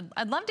pieces.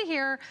 I'd love to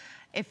hear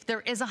if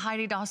there is a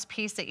Heidi Daus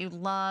piece that you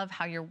love,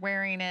 how you're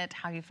wearing it,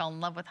 how you fell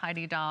in love with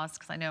Heidi Daus,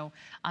 because I know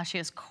she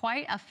has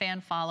quite a fan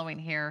following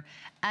here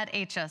at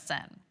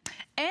HSN.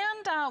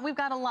 And we've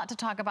got a lot to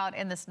talk about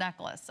in this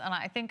necklace, and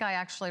I think I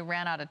actually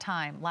ran out of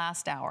time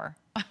last hour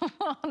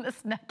on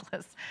this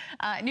necklace.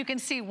 And you can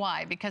see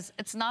why, because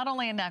it's not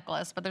only a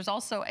necklace, but there's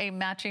also a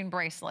matching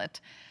bracelet.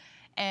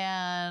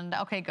 And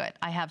okay, good.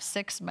 I have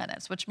 6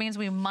 minutes, which means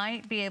we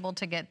might be able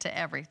to get to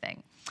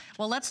everything.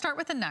 Well, let's start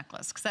with the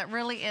necklace, because that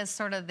really is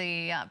sort of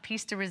the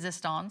piece de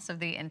resistance of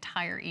the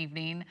entire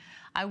evening.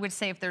 I would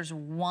say if there's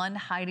one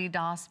Heidi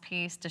Daus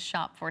piece to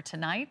shop for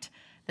tonight,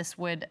 this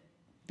would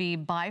be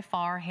by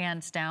far,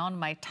 hands down,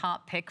 my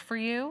top pick for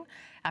you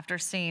after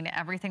seeing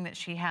everything that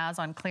she has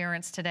on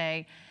clearance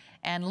today.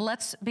 And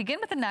let's begin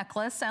with the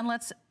necklace, and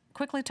let's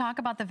quickly talk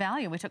about the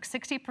value. We took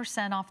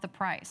 60% off the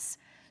price.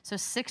 So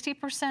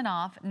 60%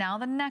 off. Now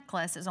the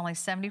necklace is only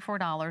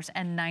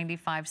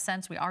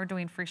 $74.95. We are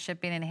doing free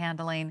shipping and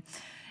handling,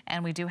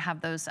 and we do have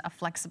those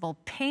flexible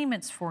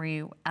payments for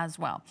you as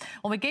well.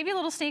 Well, we gave you a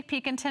little sneak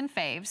peek in 10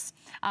 faves.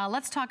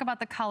 Let's talk about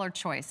the color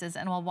choices,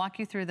 and we'll walk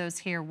you through those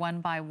here one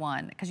by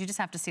one, because you just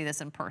have to see this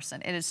in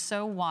person. It is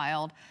so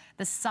wild.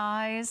 The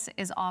size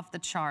is off the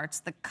charts.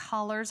 The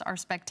colors are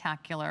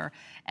spectacular.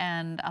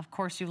 And of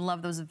course, you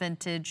love those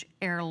vintage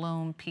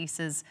heirloom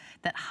pieces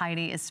that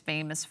Heidi is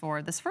famous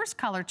for. This first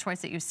color choice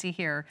that you see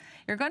here,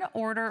 you're going to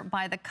order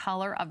by the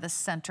color of the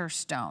center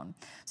stone.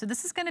 So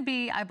this is going to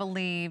be, I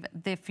believe,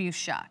 the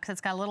fuchsia, because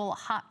it's got a little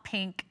hot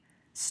pink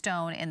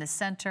stone in the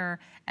center,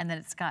 and then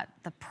it's got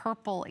the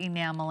purple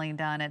enameling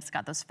done. It's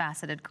got those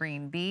faceted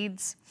green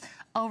beads.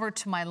 Over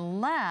to my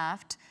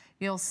left,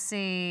 you'll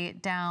see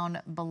down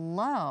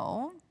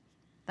below,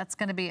 that's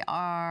going to be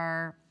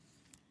our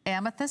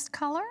amethyst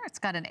color. It's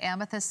got an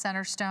amethyst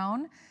center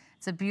stone.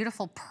 It's a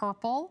beautiful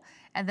purple.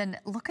 And then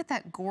look at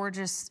that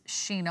gorgeous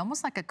sheen,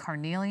 almost like a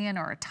carnelian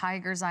or a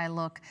tiger's eye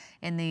look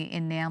in the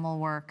enamel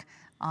work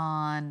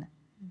on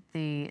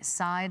the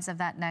sides of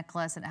that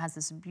necklace. And it has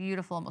this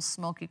beautiful, almost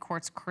smoky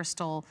quartz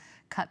crystal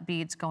cut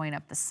beads going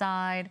up the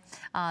side.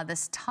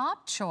 This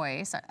top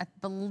choice, I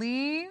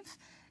believe,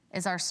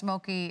 is our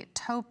smoky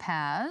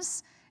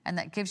topaz, and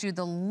that gives you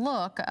the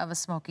look of a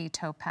smoky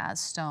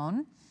topaz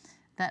stone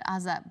that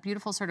has that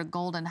beautiful sort of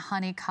golden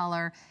honey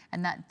color,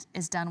 and that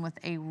is done with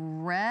a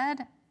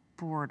red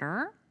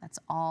border that's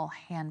all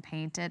hand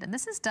painted. And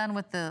this is done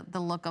with the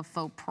look of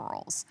faux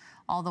pearls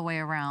all the way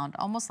around,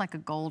 almost like a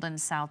golden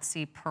South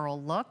Sea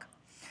pearl look.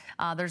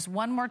 There's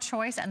one more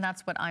choice, and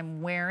that's what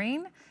I'm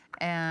wearing.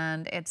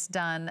 And it's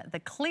done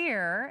the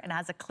clear, and it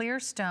has a clear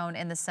stone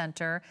in the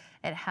center.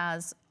 It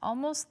has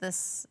almost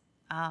this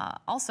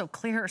also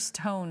clear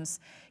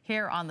stones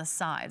here on the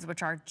sides,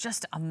 which are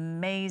just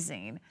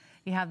amazing.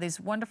 You have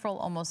these wonderful,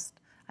 almost,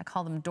 I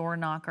call them door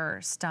knocker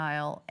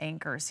style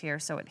anchors here,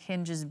 so it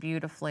hinges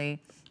beautifully.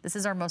 This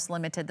is our most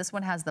limited. This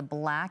one has the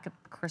black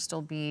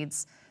crystal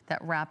beads that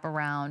wrap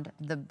around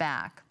the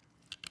back.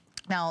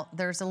 Now,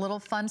 there's a little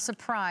fun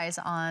surprise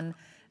on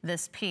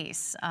this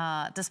piece.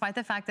 Despite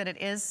the fact that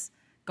it is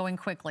going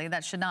quickly,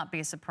 that should not be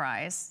a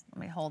surprise.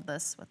 Let me hold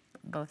this with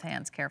both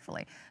hands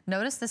carefully.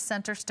 Notice the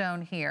center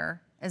stone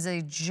here is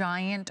a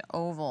giant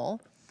oval.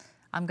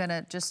 I'm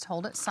gonna just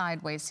hold it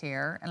sideways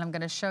here, and I'm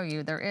gonna show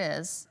you there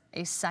is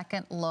a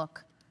second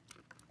look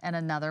and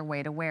another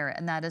way to wear it,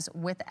 and that is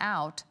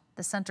without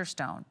the center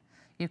stone.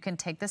 You can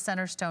take the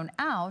center stone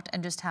out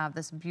and just have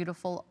this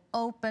beautiful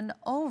open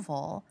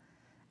oval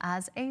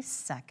as a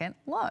second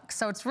look.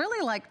 So it's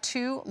really like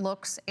two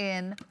looks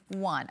in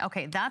one.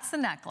 Okay, that's the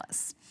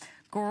necklace.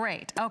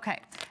 Great, okay.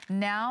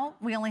 Now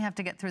we only have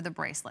to get through the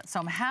bracelet. So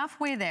I'm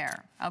halfway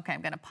there. Okay,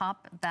 I'm gonna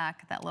pop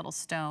back that little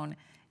stone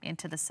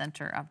into the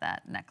center of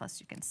that necklace.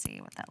 You can see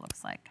what that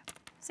looks like.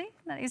 See,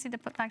 not easy to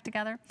put back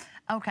together.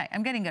 Okay,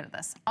 I'm getting good at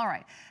this. All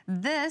right,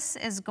 this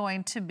is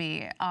going to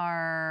be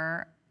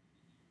our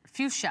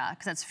fuchsia,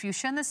 because that's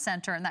fuchsia in the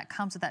center, and that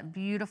comes with that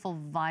beautiful,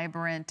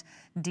 vibrant,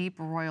 deep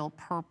royal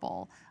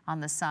purple on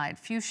the side.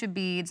 Fuchsia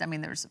beads, I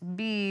mean, there's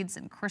beads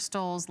and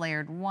crystals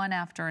layered one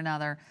after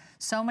another.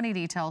 So many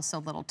details, so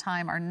little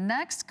time. Our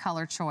next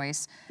color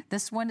choice,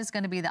 this one is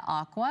gonna be the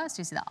aqua. So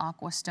you see the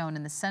aqua stone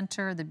in the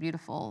center, the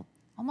beautiful,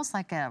 almost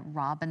like a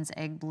robin's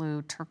egg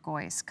blue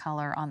turquoise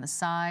color on the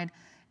side.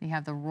 You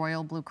have the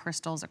royal blue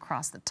crystals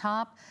across the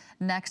top.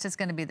 Next is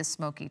gonna be the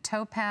smoky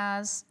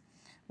topaz,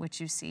 which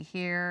you see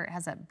here. It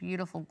has that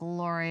beautiful,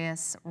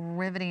 glorious,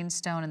 riveting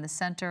stone in the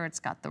center. It's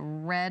got the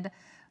red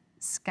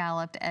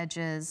scalloped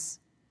edges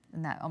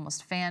in that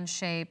almost fan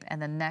shape.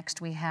 And then next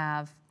we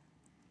have,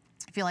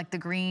 if you like the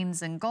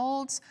greens and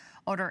golds,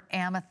 order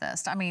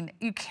amethyst. I mean,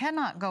 you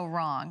cannot go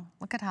wrong.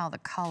 Look at how the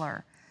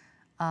color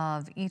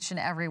of each and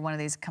every one of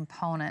these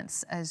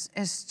components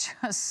is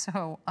just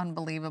so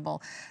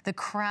unbelievable. The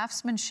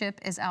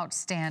craftsmanship is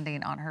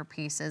outstanding on her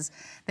pieces.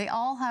 They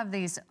all have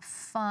these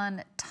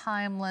fun,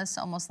 timeless,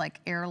 almost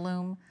like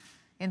heirloom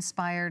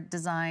inspired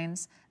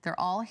designs. They're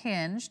all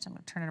hinged. I'm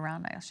gonna turn it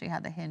around. I'll show you how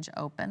the hinge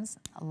opens,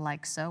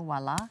 like so,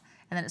 voila.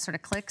 And then it sort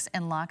of clicks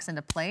and locks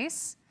into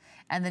place.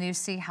 And then you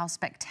see how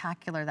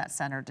spectacular that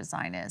center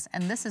design is.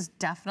 And this is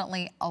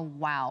definitely a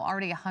wow.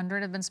 Already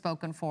 100 have been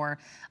spoken for.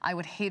 I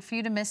would hate for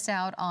you to miss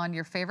out on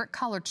your favorite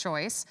color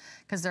choice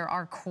because there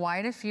are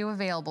quite a few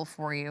available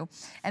for you.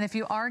 And if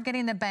you are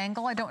getting the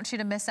bangle, I don't want you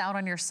to miss out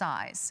on your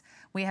size.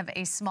 We have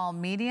a small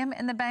medium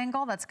in the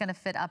bangle that's gonna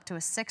fit up to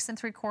a 6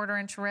 3/4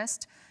 inch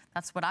wrist.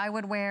 That's what I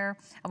would wear.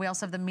 And we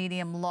also have the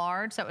medium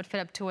large that would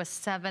fit up to a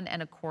 7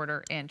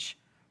 1/4 inch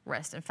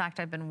wrist. In fact,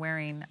 I've been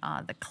wearing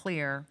the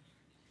clear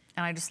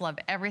and I just love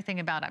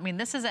everything about it. I mean,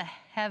 this is a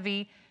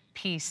heavy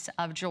piece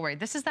of jewelry.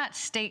 This is that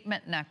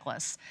statement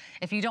necklace.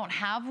 If you don't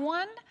have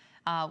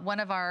one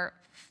of our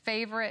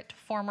favorite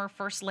former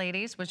first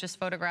ladies was just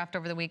photographed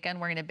over the weekend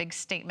wearing a big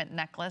statement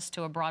necklace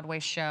to a Broadway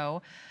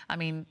show. I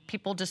mean,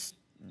 people just,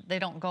 they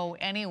don't go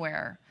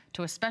anywhere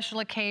to a special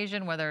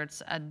occasion, whether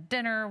it's a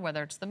dinner,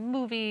 whether it's the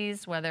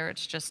movies, whether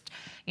it's just,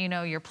 you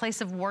know, your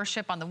place of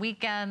worship on the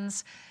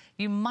weekends.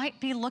 You might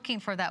be looking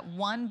for that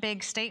one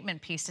big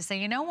statement piece to say,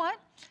 you know what?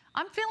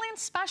 I'm feeling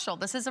special.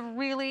 This is a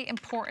really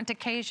important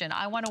occasion.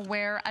 I want to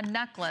wear a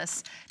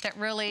necklace that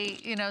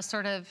really, you know,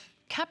 sort of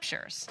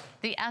captures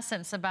the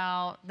essence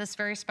about this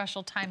very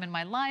special time in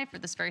my life or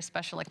this very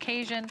special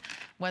occasion,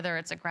 whether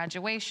it's a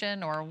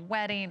graduation or a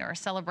wedding or a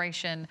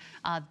celebration.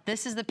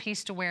 This is the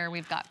piece to wear.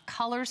 We've got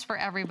colors for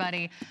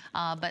everybody,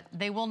 but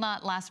they will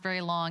not last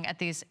very long at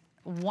these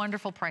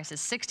wonderful prices.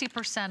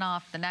 60%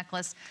 off the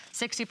necklace,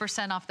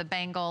 60% off the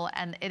bangle,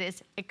 and it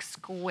is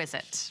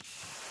exquisite.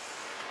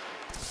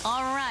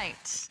 All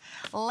right,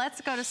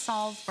 let's go to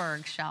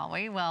Salzburg, shall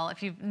we? Well,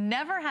 if you've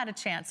never had a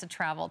chance to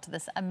travel to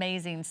this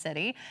amazing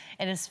city,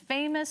 it is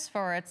famous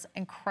for its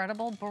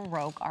incredible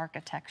Baroque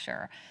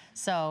architecture.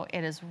 So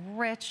it is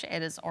rich,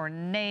 it is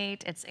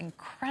ornate, it's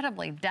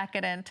incredibly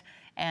decadent,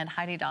 and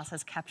Heidi Daus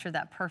has captured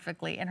that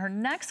perfectly in her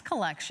next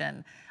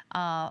collection,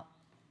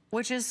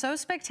 which is so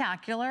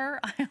spectacular,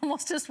 I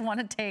almost just want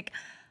to take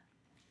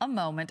a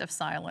moment of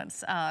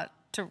silence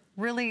to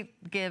really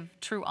give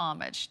true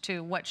homage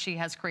to what she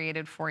has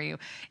created for you.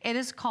 It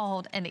is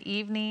called An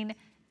Evening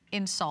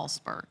in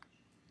Salzburg.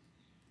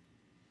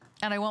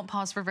 And I won't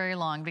pause for very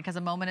long because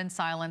a moment in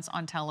silence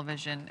on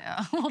television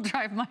will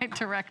drive my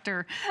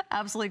director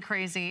absolutely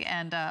crazy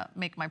and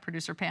make my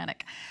producer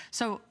panic.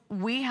 So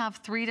we have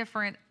 3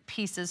 different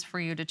pieces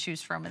for you to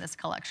choose from in this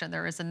collection.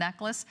 There is a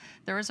necklace,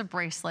 there is a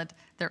bracelet,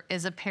 there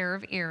is a pair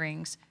of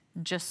earrings,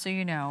 just so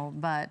you know,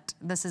 but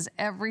this is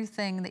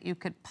everything that you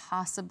could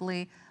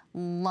possibly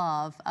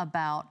love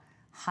about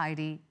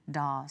Heidi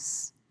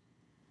Daus.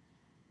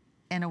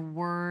 In a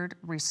word,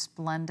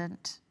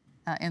 resplendent.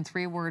 In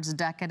 3 words,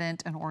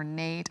 decadent and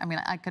ornate. I mean,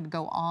 I could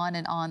go on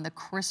and on. The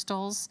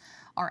crystals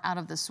are out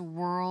of this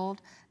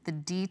world. The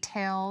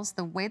details,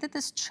 the way that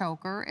this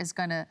choker is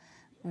gonna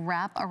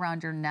wrap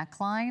around your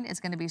neckline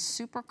is gonna be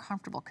super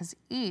comfortable because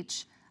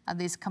each of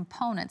these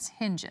components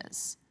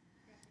hinges.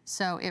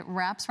 So it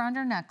wraps around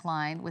your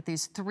neckline with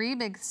these 3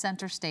 big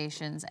center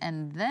stations,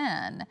 and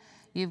then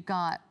you've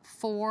got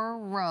 4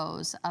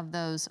 rows of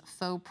those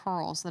faux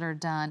pearls that are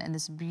done in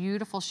this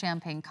beautiful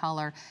champagne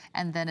color,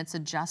 and then it's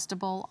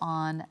adjustable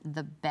on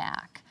the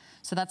back.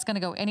 So that's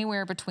gonna go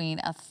anywhere between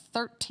a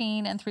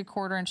 13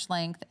 3/4 inch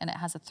length, and it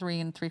has a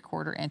 3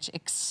 3/4 inch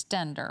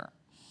extender.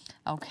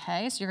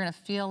 Okay, so you're gonna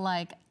feel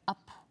like a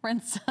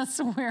princess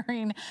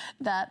wearing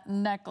that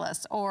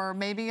necklace, or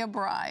maybe a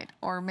bride,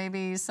 or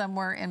maybe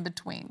somewhere in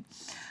between.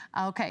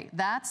 Okay,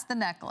 that's the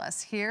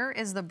necklace. Here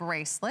is the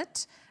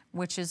bracelet,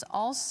 which is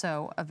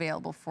also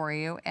available for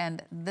you,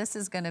 and this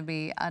is gonna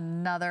be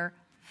another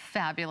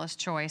fabulous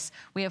choice.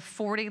 We have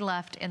 40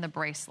 left in the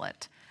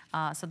bracelet,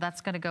 so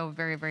that's gonna go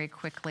very, very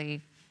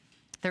quickly.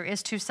 There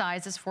is 2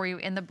 sizes for you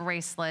in the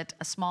bracelet,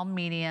 a small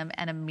medium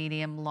and a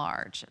medium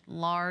large.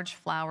 Large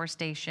flower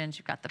stations,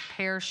 you've got the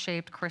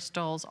pear-shaped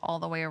crystals all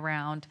the way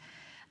around.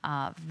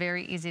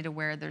 Very easy to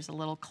wear. There's a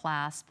little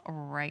clasp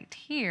right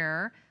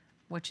here,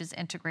 which is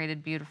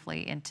integrated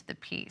beautifully into the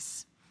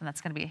piece. And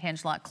that's gonna be a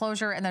hinge lock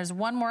closure. And there's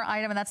one more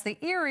item, and that's the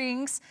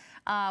earrings.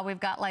 We've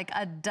got like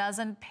a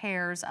dozen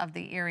pairs of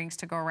the earrings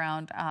to go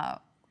around,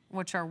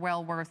 which are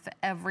well worth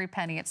every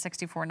penny at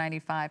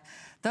 $64.95.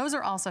 Those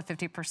are also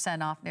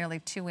 50% off, nearly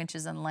 2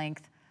 inches in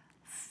length.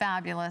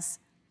 Fabulous,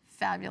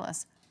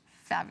 fabulous,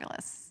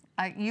 fabulous.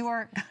 You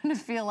are gonna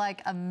feel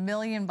like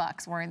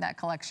 $1,000,000 wearing that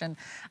collection.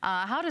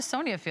 How does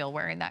Sonia feel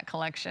wearing that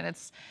collection?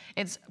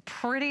 It's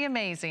pretty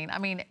amazing. I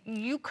mean,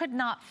 you could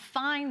not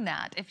find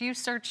that if you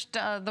searched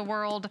the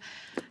world,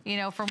 you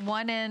know, from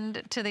one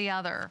end to the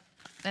other.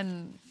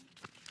 And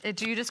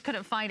you just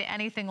couldn't find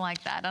anything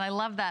like that. And I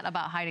love that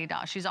about Heidi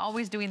Daus. She's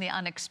always doing the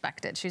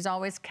unexpected. She's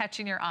always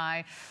catching your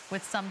eye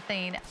with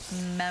something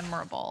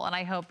memorable. And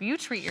I hope you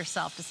treat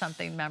yourself to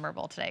something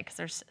memorable today because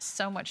there's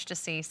so much to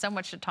see, so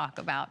much to talk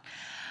about.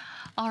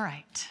 All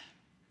right,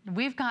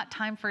 we've got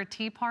time for a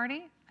tea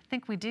party. I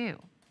think we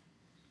do.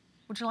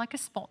 Would you like a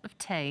spot of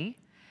tea?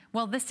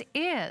 Well, this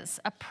is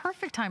a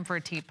perfect time for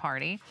a tea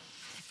party.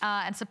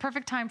 It's a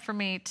perfect time for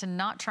me to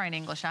not try an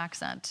English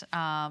accent.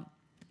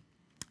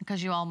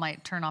 because you all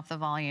might turn off the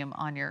volume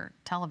on your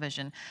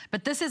television.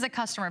 But this is a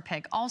customer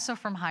pick, also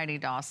from Heidi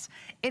Doss.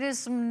 It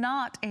is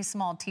not a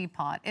small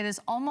teapot. It is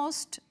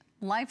almost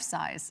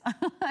life-size,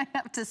 I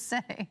have to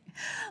say.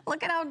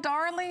 Look at how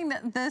darling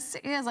this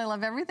is. I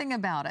love everything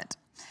about it.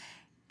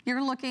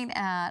 You're looking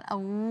at a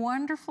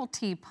wonderful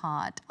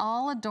teapot,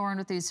 all adorned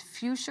with these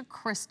fuchsia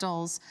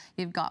crystals.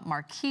 You've got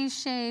marquee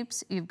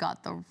shapes, you've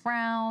got the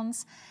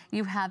rounds,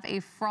 you have a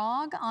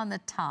frog on the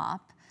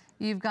top,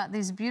 you've got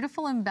these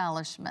beautiful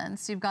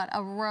embellishments, you've got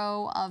a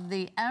row of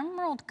the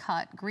emerald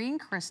cut green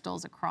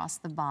crystals across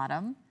the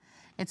bottom.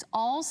 It's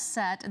all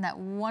set in that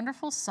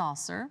wonderful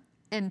saucer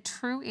in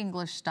true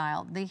English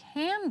style. The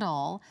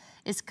handle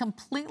is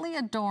completely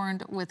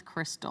adorned with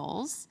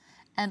crystals,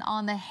 and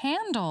on the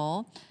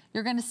handle,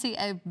 you're going to see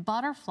a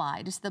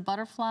butterfly. Just the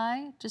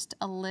butterfly, just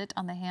a lit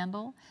on the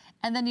handle.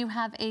 And then you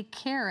have a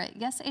carrot.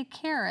 Yes, a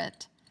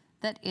carrot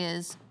that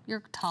is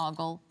your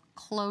toggle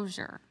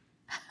closure.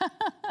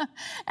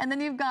 And then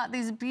you've got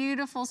these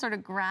beautiful sort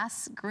of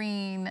grass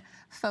green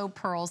faux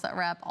pearls that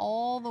wrap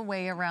all the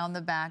way around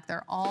the back.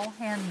 They're all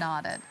hand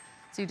knotted.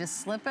 So you just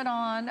slip it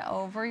on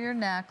over your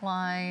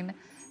neckline.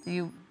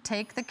 You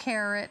take the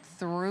carrot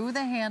through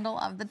the handle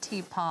of the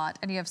teapot,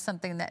 and you have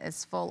something that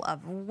is full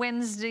of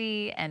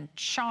whimsy and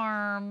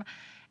charm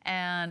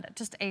and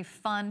just a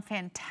fun,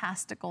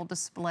 fantastical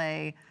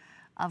display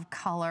of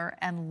color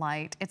and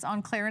light. It's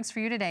on clearance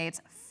for you today.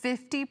 It's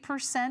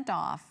 50%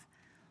 off,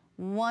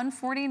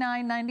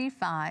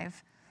 $149.95,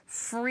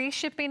 free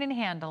shipping and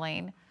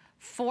handling,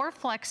 4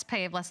 flex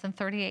pay of less than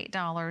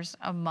 $38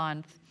 a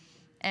month.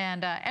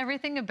 And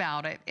everything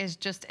about it is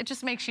just, it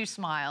just makes you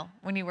smile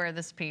when you wear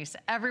this piece.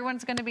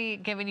 Everyone's gonna be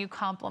giving you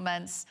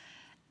compliments.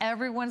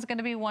 Everyone's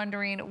gonna be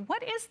wondering,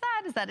 what is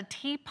that? Is that a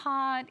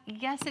teapot?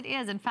 Yes, it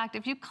is. In fact,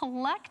 if you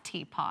collect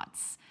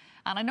teapots,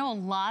 and I know a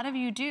lot of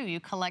you do, you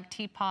collect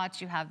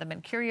teapots, you have them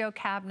in curio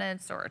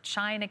cabinets or a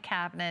china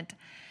cabinet.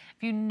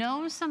 If you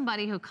know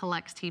somebody who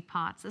collects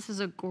teapots, this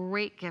is a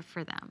great gift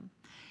for them.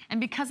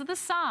 And because of the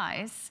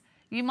size,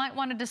 you might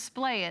want to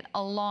display it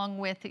along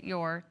with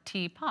your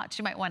teapots.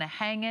 You might want to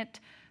hang it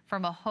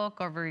from a hook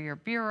over your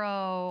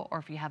bureau, or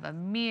if you have a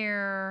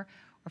mirror,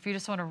 or if you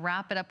just want to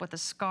wrap it up with a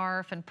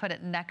scarf and put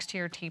it next to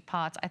your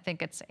teapots. I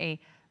think it's a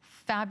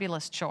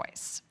fabulous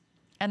choice.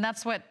 And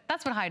that's what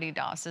Heidi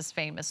Doss is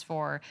famous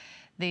for.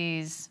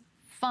 These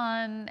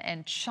fun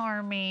and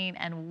charming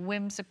and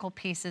whimsical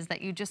pieces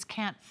that you just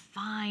can't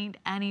find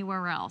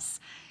anywhere else.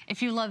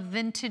 If you love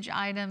vintage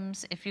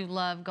items, if you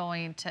love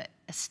going to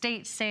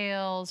estate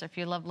sales, if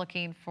you love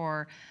looking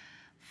for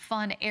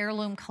fun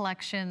heirloom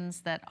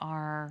collections that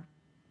are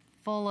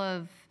full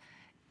of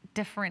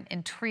different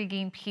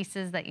intriguing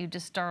pieces that you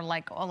just are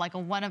like a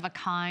one of a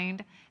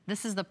kind,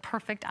 this is the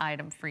perfect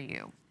item for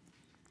you.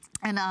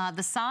 And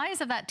the size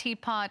of that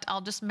teapot,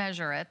 I'll just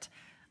measure it.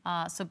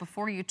 So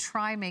before you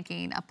try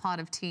making a pot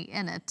of tea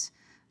in it,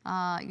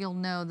 you'll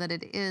know that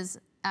it is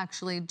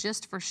actually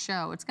just for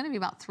show. It's gonna be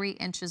about 3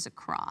 inches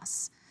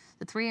across.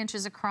 The 3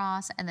 inches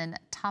across, and then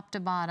top to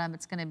bottom,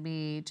 it's gonna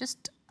be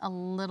just a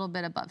little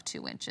bit above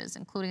 2 inches,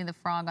 including the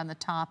frog on the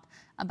top,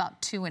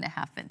 about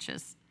 2.5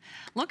 inches.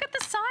 Look at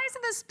the size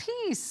of this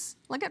piece.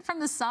 Look at it from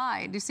the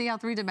side. You see how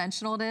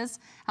three-dimensional it is?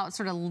 How it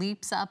sort of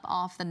leaps up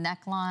off the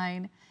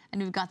neckline.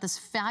 And you've got this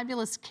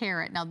fabulous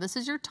carrot. Now this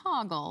is your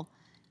toggle.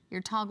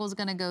 Your toggle is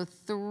gonna go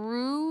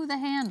through the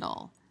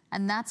handle,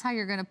 and that's how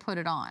you're gonna put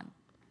it on.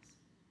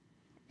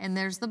 And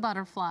there's the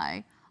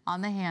butterfly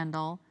on the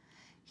handle.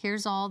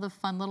 Here's all the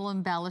fun little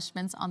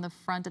embellishments on the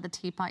front of the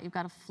teapot. You've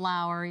got a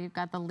flower, you've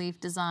got the leaf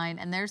design,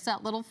 and there's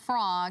that little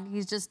frog.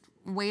 He's just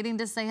waiting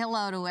to say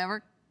hello to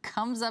whoever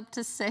comes up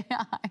to say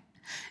hi.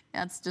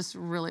 That's just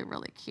really,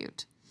 really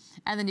cute.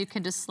 And then you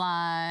can just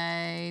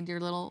slide your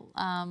little,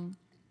 let's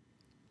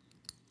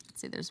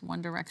see, there's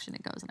one direction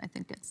it goes, and I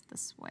think it's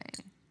this way.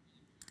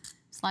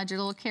 Slide your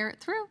little carrot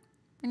through,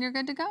 and you're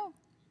good to go.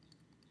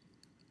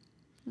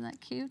 Isn't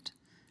that cute?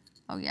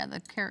 Oh yeah, the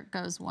carrot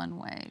goes one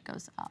way, it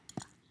goes up.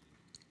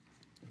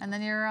 And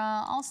then you're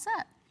all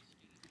set.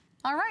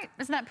 All right,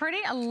 isn't that pretty?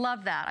 I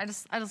love that. I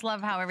just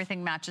love how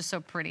everything matches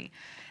so pretty.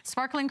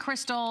 Sparkling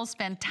crystals,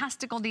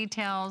 fantastical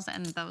details,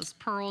 and those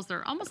pearls,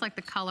 they're almost like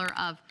the color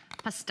of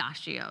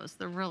pistachios.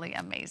 They're really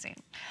amazing.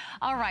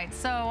 All right,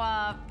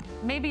 so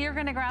maybe you're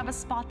gonna grab a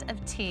spot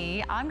of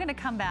tea. I'm gonna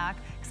come back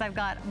because I've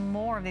got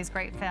more of these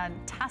great,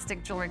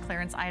 fantastic jewelry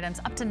clearance items,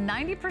 up to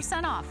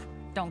 90% off.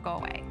 Don't go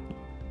away.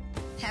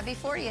 Happy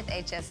 40th,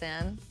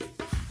 HSN.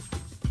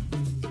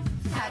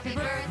 Happy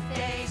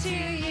birthday to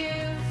you.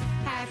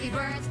 Happy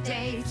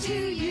birthday to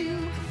you.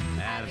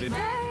 Happy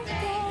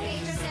birthday,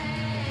 HSN.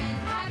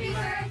 Happy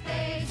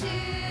birthday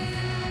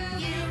to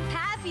you.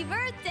 Happy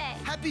birthday.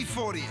 Happy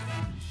 40th.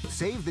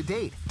 Save the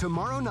date.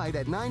 Tomorrow night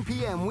at 9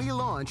 p.m. we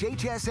launch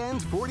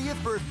HSN's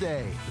 40th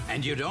birthday.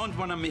 And you don't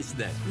want to miss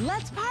that.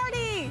 Let's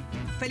party!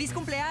 Feliz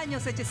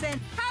cumpleaños, HSN.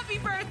 Happy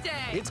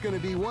birthday. It's going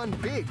to be one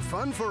big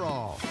fun for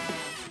all.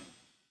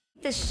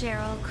 The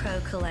Sheryl Crow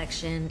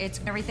collection.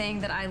 It's everything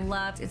that I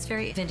love. It's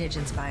very vintage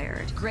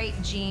inspired. Great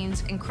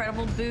jeans,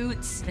 incredible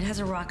boots. It has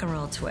a rock and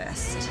roll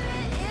twist.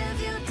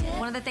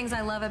 One of of the things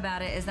I love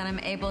about it is that I'm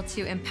able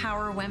to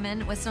empower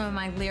women with some of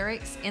my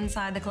lyrics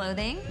inside the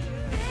clothing.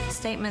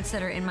 Statements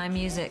that are in my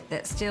music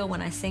that still,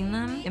 when I sing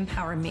them,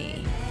 empower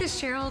me. The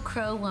Sheryl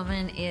Crow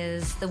woman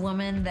is the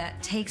woman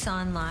that takes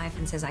on life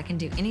and says, I can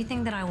do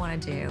anything that I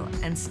want to do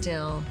and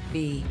still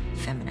be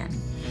feminine.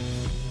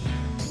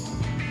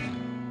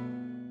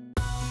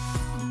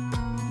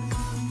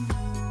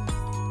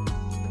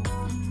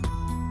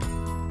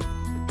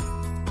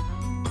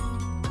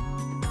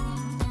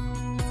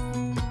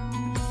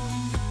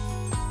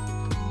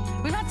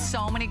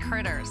 So many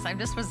critters. I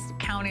just was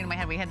counting in my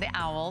head. We had the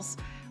owls,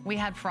 we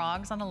had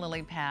frogs on the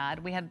lily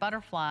pad, we had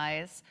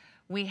butterflies,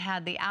 we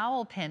had the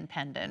owl pin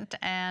pendant,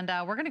 and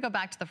we're gonna go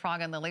back to the frog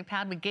and lily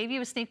pad. We gave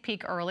you a sneak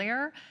peek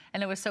earlier,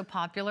 and it was so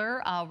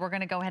popular. We're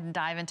gonna go ahead and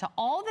dive into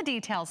all the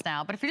details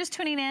now. But if you're just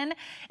tuning in,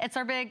 it's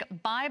our big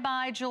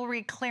bye-bye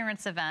jewelry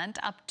clearance event,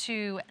 up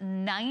to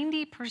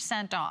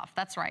 90% off.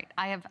 That's right,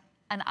 I have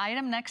an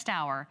item next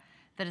hour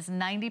that is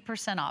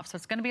 90% off. So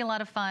it's gonna be a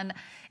lot of fun.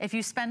 If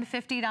you spend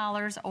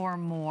 $50 or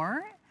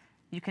more,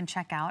 you can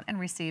check out and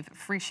receive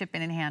free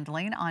shipping and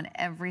handling on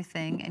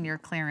everything in your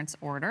clearance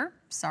order.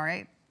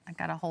 Sorry, I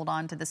gotta hold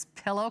on to this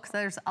pillow because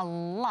there's a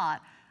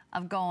lot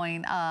of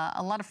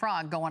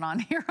frog going on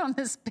here on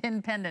this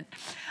pin pendant.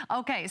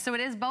 Okay, so it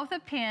is both a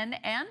pin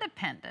and a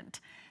pendant.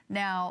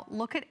 Now,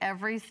 look at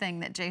everything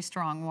that J.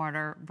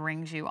 Strongwater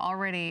brings you.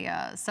 Already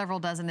several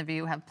dozen of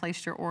you have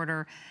placed your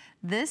order.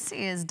 This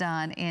is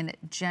done in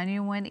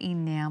genuine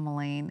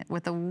enameling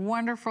with a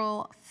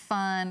wonderful,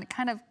 fun,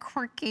 kind of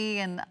quirky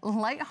and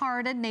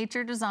lighthearted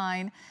nature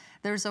design.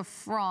 There's a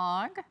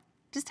frog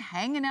just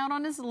hanging out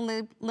on his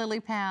lily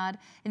pad,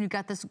 and you've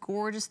got this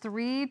gorgeous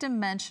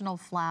three-dimensional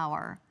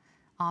flower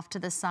off to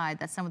the side.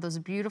 That's some of those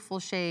beautiful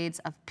shades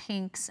of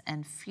pinks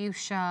and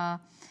fuchsia.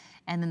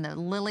 And then the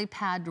lily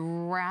pad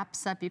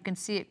wraps up. You can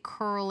see it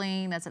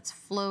curling as it's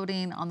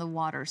floating on the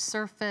water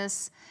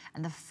surface.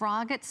 And the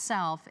frog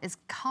itself is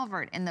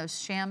covered in those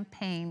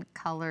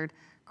champagne-colored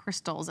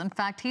crystals. In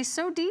fact, he's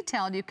so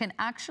detailed, you can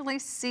actually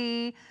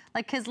see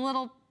like his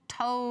little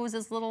toes,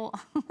 his little,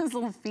 his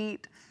little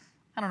feet.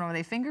 I don't know, are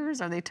they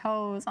fingers? Are they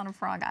toes on a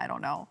frog? I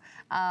don't know.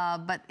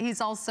 But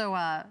he's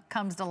also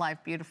comes to life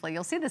beautifully.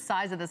 You'll see the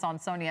size of this on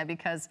Sonia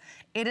because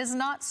it is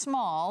not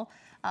small.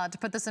 To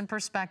put this in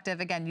perspective,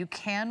 again, you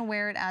can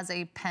wear it as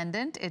a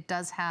pendant. It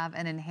does have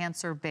an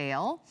enhancer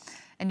bail.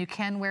 And you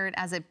can wear it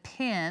as a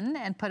pin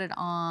and put it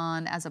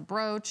on as a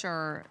brooch,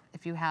 or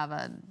if you have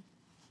a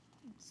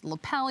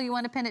lapel you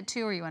want to pin it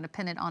to, or you want to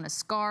pin it on a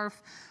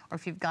scarf, or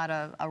if you've got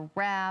a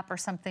wrap or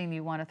something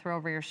you want to throw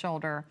over your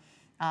shoulder.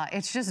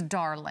 It's just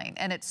darling,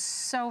 and it's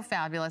so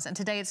fabulous. And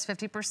today it's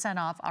 50%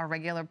 off our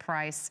regular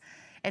price.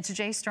 It's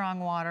J.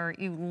 Strongwater.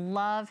 You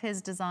love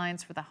his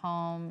designs for the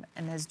home,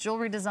 and his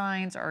jewelry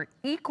designs are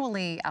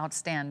equally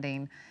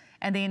outstanding.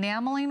 And the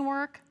enameling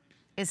work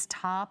is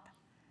top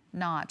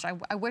notch.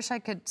 I wish I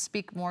could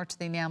speak more to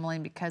the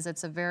enameling because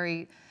it's a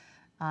very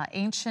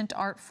ancient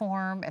art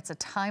form. It's a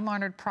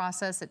time-honored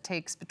process. It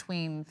takes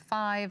between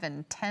 5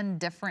 and 10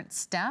 different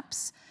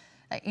steps.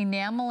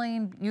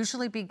 Enameling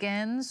usually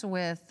begins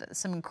with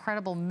some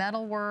incredible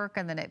metal work,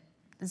 and then it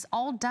is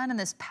all done in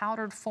this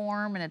powdered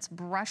form, and it's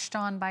brushed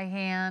on by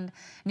hand.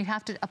 And you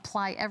have to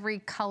apply every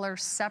color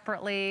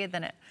separately.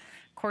 Then, of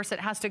course, it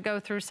has to go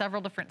through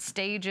several different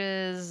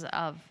stages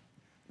of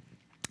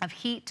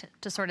heat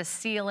to sort of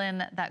seal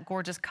in that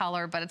gorgeous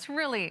color. But it's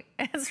really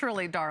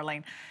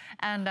darling.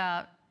 And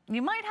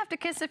you might have to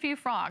kiss a few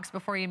frogs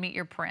before you meet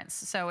your prince.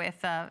 So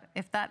if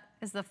that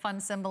is the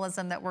fun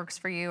symbolism that works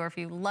for you, or if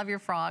you love your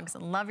frogs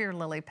and love your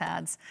lily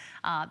pads,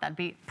 that'd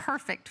be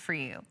perfect for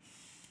you.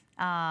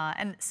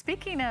 And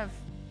speaking of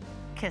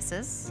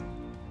kisses,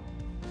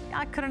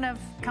 I couldn't have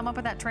come up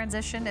with that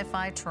transition if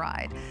I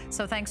tried.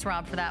 So thanks,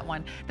 Rob, for that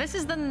one. This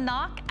is the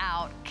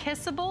Knockout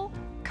Kissable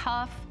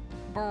Cuff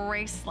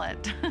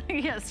Bracelet.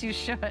 Yes, you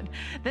should.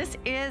 This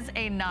is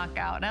a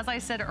knockout. And as I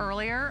said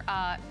earlier,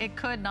 it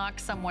could knock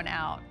someone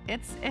out.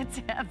 It's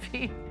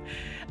heavy.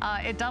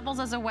 It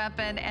doubles as a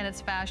weapon, and it's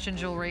fashion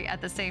jewelry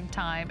at the same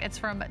time. It's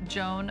from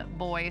Joan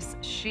Boyce.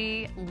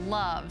 She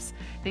loves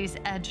these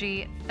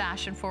edgy,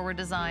 fashion-forward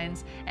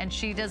designs, and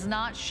she does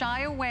not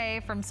shy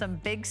away from some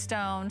big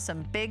stone,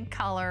 some big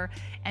color.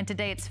 And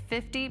today it's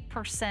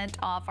 50%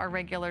 off our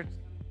regular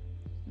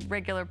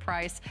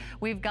price.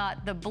 We've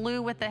got the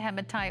blue with the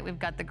hematite, we've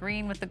got the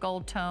green with the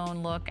gold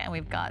tone look, and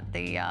we've got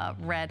the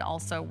red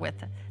also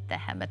with the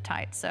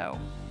hematite. So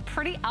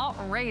pretty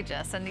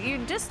outrageous, and you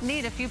just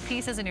need a few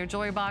pieces in your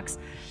jewelry box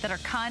that are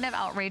kind of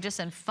outrageous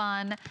and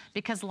fun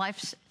because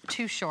life's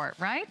too short,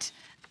 right?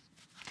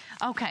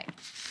 Okay,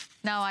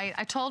 now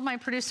I told my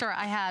producer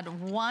I had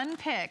one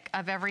pick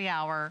of every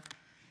hour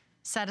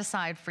set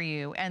aside for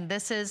you, and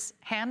this is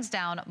hands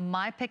down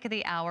my pick of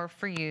the hour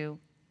for you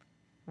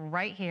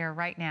right here,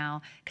 right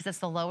now, because it's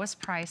the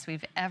lowest price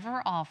we've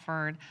ever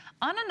offered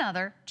on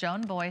another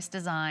Joan Boyce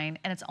design,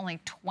 and it's only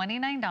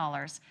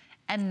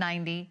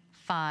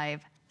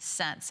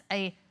 $29.95.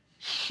 A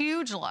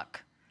huge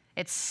look.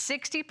 It's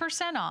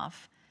 60%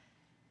 off,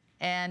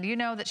 and you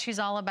know that she's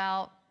all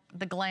about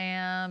the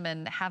glam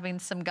and having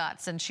some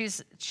guts. And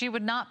she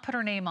would not put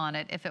her name on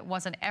it if it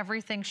wasn't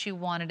everything she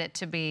wanted it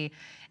to be.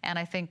 And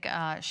I think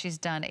she's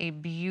done a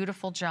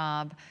beautiful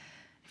job.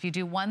 If you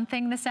do one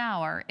thing this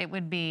hour, it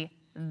would be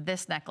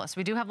this necklace.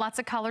 We do have lots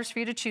of colors for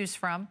you to choose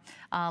from.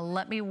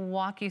 Let me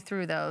walk you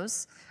through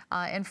those.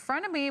 In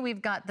front of me,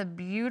 we've got the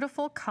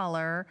beautiful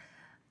color.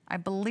 I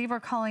believe we're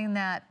calling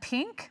that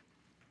pink.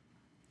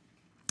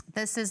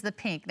 This is the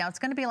pink. Now it's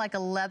gonna be like a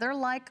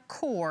leather-like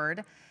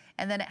cord,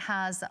 and then it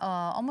has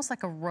almost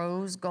like a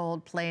rose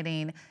gold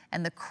plating,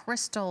 and the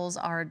crystals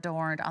are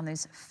adorned on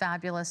these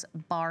fabulous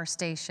bar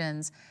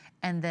stations.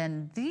 And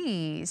then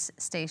these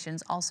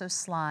stations also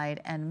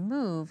slide and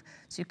move,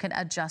 so you can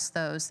adjust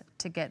those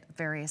to get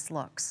various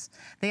looks.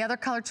 The other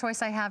color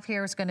choice I have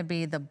here is gonna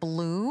be the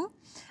blue.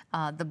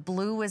 The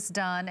blue is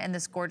done in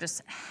this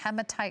gorgeous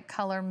hematite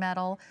color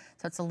metal,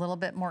 so it's a little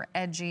bit more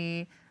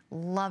edgy.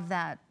 Love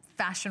that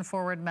fashion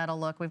forward metal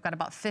look. We've got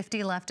about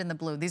 50 left in the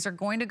blue. These are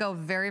going to go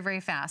very,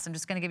 very fast. I'm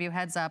just gonna give you a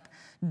heads up.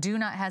 Do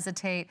not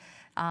hesitate.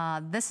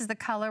 This is the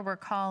color we're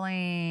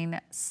calling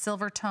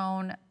silver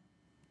tone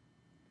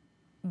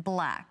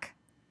black.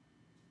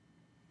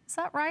 Is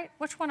that right?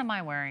 Which one am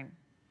I wearing?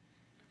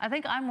 I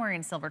think I'm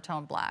wearing silver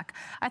tone black.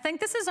 I think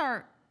this is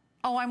our,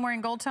 oh, I'm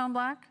wearing gold tone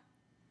black?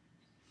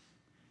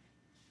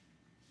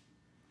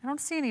 I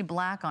don't see any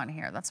black on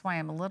here. That's why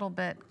I'm a little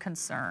bit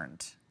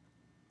concerned.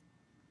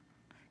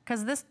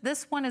 Because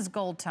this one is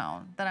gold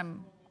tone that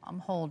I'm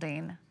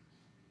holding.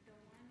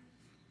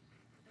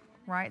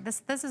 Right?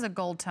 This is a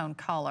gold tone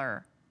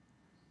color.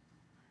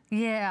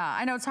 Yeah,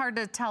 I know it's hard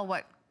to tell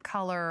what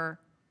color.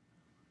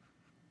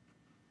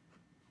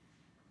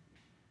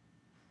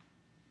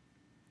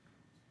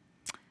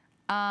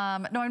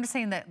 No, I'm just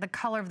saying that the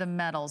color of the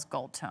metal is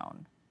gold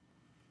tone.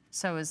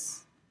 So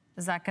is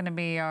that gonna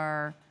be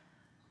our,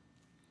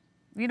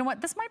 you know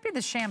what, this might be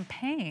the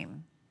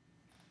champagne.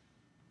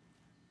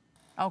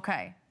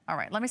 Okay, all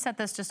right, let me set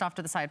this just off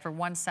to the side for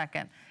 1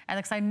 second. And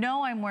because I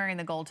know I'm wearing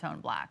the gold tone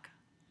black.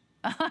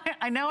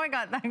 I know I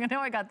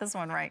got this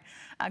one right,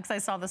 because I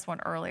saw this one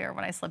earlier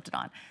when I slipped it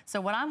on.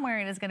 So what I'm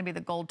wearing is gonna be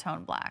the gold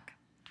tone black,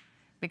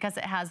 because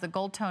it has the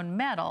gold tone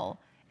metal,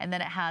 and then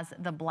it has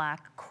the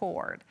black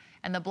cord.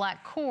 And the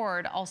black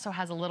cord also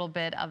has a little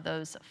bit of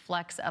those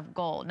flecks of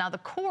gold. Now the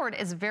cord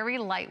is very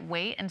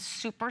lightweight and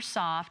super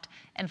soft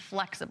and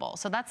flexible,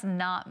 so that's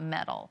not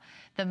metal.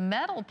 The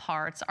metal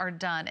parts are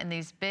done in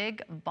these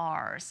big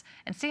bars.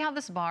 And see how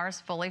this bar is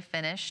fully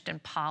finished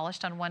and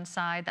polished on one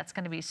side? That's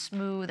gonna be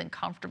smooth and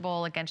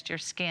comfortable against your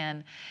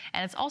skin.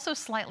 And it's also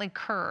slightly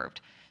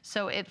curved,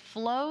 so it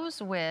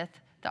flows with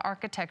the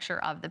architecture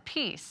of the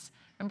piece.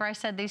 Remember I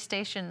said these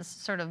stations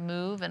sort of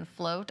move and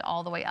float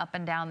all the way up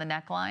and down the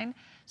neckline?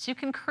 So you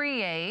can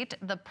create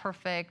the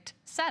perfect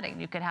setting.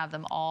 You could have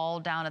them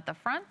all down at the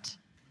front,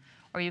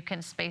 or you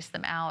can space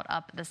them out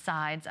up the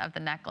sides of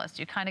the necklace.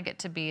 You kind of get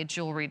to be a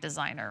jewelry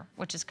designer,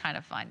 which is kind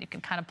of fun. You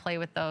can kind of play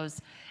with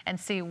those and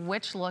see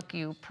which look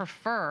you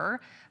prefer,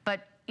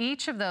 but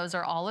each of those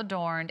are all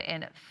adorned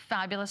in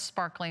fabulous,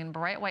 sparkling,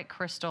 bright white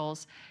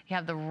crystals. You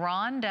have the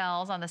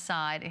rondelles on the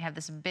side, and you have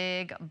this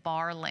big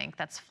bar link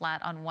that's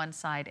flat on one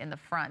side in the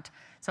front.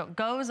 So it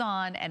goes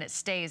on and it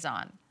stays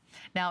on.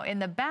 Now in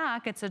the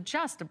back, it's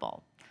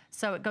adjustable.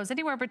 So it goes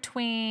anywhere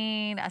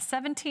between a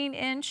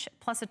 17-inch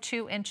plus a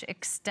 2-inch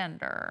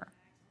extender.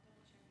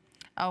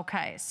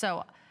 Okay,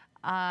 so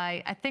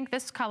I think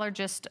this color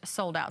just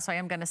sold out, so I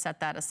am gonna set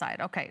that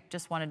aside. Okay,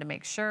 just wanted to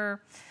make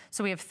sure.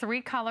 So we have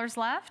 3 colors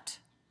left.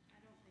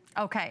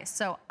 Okay,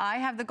 so I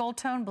have the gold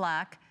tone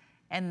black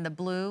and the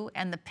blue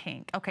and the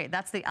pink. Okay,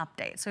 that's the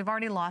update. So we've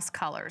already lost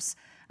colors.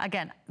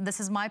 Again, this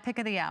is my pick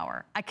of the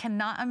hour. I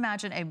cannot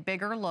imagine a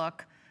bigger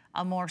look,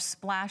 a more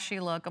splashy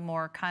look, a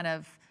more kind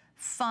of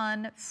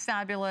fun,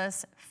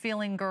 fabulous,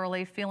 feeling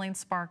girly, feeling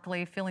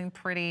sparkly, feeling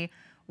pretty.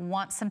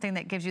 Want something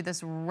that gives you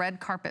this red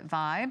carpet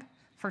vibe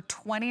for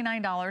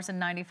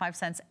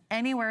 $29.95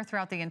 anywhere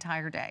throughout the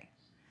entire day.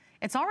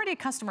 It's already a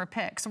customer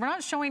pick, so we're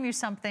not showing you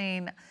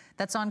something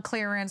that's on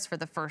clearance for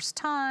the first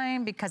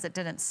time because it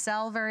didn't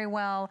sell very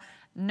well.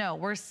 No,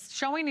 we're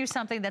showing you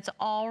something that's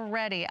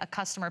already a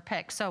customer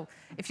pick. So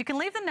if you can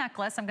leave the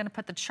necklace, I'm gonna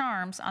put the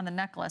charms on the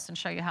necklace and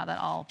show you how that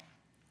all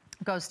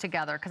goes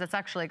together, because it's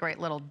actually a great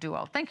little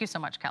duo. Thank you so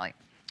much, Kelly.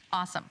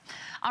 Awesome.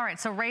 All right,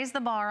 so raise the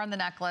bar on the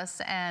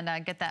necklace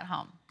and get that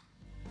home.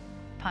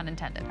 Pun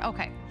intended.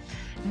 Okay,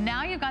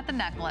 now you've got the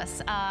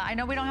necklace. I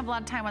know we don't have a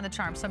lot of time on the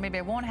charms, so maybe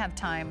I won't have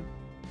time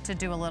to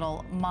do a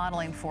little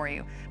modeling for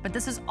you. But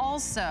this is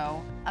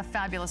also a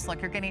fabulous look.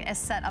 You're getting a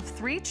set of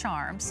 3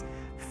 charms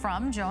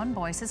from Joan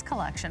Boyce's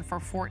collection for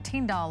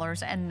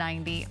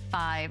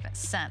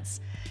 $14.95.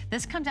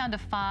 This comes down to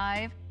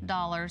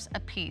 $5 a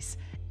piece.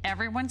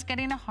 Everyone's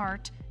getting a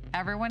heart,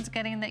 everyone's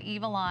getting the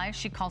evil eye,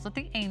 she calls it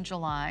the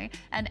angel eye,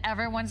 and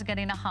everyone's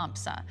getting a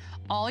hamsa.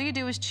 All you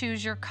do is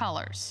choose your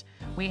colors.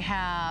 We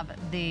have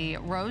the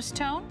rose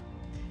tone,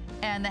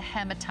 and the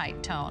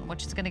hematite tone,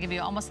 which is gonna give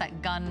you almost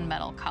that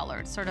gunmetal color.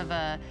 It's sort of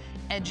a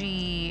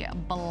edgy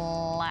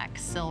black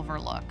silver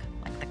look,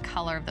 like the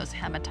color of those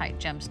hematite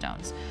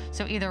gemstones.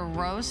 So either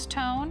rose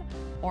tone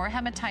or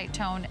hematite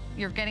tone,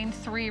 you're getting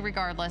 3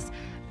 regardless.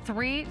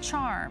 3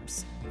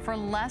 charms for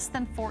less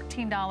than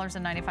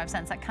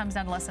 $14.95. That comes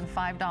down to less than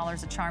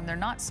 $5 a charm. They're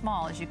not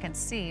small, as you can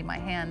see. My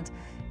hand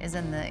is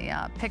in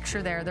the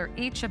picture there. They're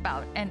each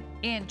about an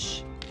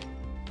inch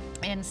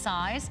in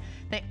size.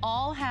 They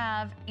all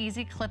have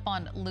easy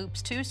clip-on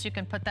loops too, so you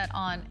can put that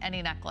on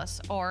any necklace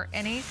or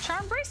any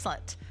charm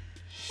bracelet.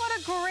 What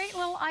a great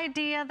little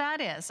idea that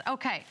is.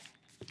 Okay,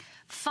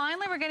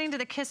 finally we're getting to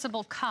the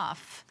kissable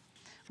cuff,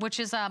 which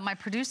is my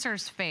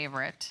producer's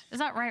favorite. Is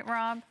that right,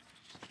 Rob?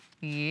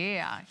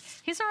 Yeah,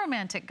 he's a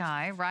romantic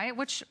guy, right?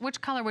 Which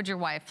color would your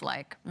wife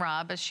like,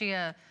 Rob? Is she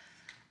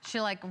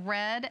like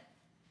red,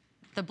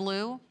 the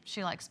blue?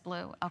 She likes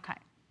blue, okay.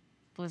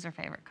 Blue's her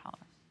favorite color.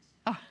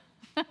 Oh.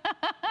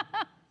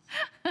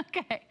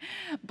 Okay,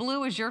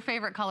 blue is your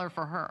favorite color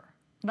for her.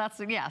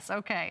 Yes,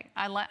 okay.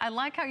 I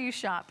like how you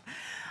shop.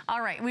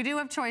 All right, we do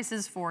have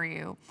choices for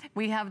you.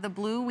 We have the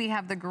blue, we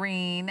have the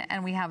green,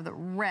 and we have the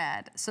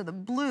red. So the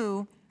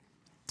blue,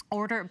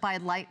 order it by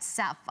light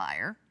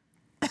sapphire.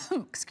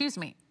 Excuse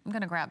me, I'm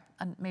gonna grab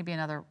maybe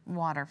another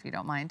water if you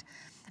don't mind.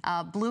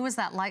 Blue is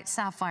that light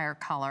sapphire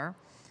color,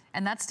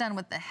 and that's done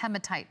with the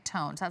hematite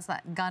tone. So that's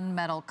that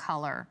gunmetal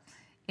color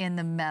in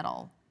the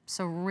metal.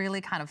 So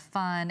really kind of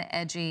fun,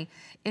 edgy.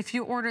 If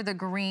you order the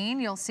green,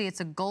 you'll see it's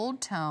a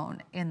gold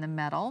tone in the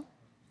metal.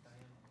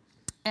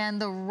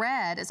 And the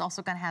red is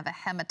also gonna have a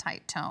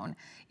hematite tone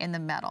in the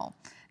metal.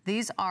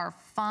 These are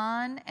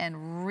fun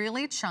and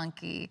really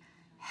chunky,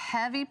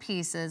 heavy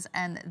pieces,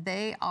 and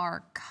they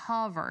are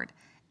covered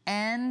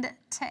end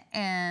to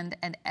end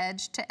and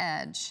edge to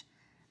edge,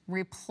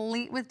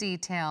 replete with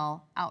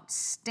detail,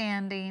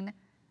 outstanding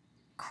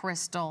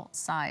crystal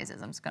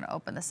sizes. I'm just gonna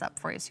open this up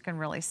for you so you can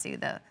really see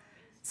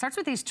starts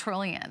with these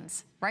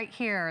trillions right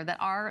here that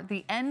are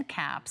the end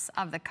caps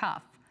of the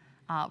cuff.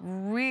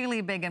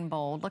 Really big and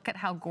bold. Look at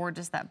how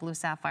gorgeous that blue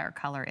sapphire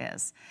color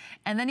is.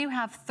 And then you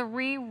have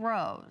 3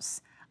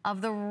 rows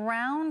of the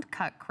round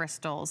cut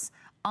crystals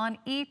on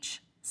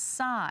each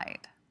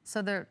side.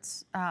 So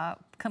there's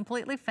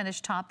completely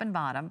finished top and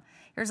bottom.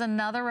 Here's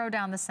another row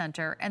down the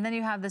center, and then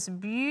you have this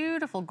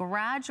beautiful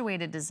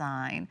graduated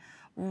design,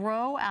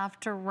 row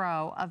after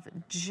row of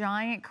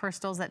giant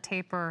crystals that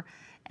taper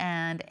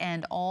and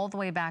end all the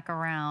way back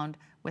around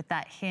with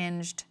that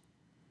hinged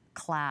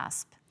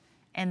clasp.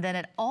 And then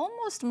it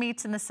almost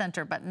meets in the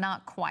center, but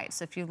not quite.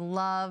 So if you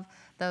love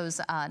those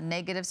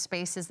negative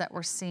spaces that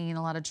we're seeing,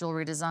 a lot of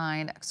jewelry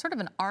design, sort of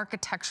an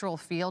architectural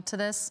feel to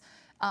this,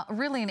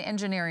 really an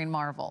engineering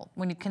marvel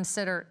when you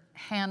consider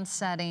hand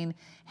setting,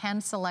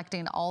 hand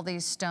selecting all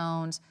these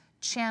stones,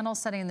 channel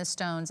setting the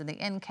stones and the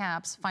end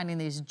caps, finding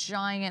these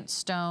giant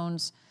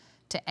stones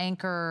to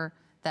anchor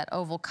that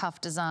oval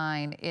cuff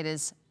design. It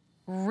is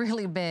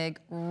really big,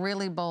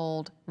 really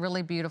bold,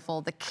 really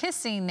beautiful. The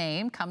kissing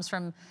name comes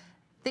from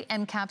the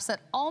end caps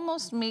that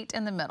almost meet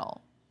in the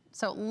middle.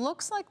 So it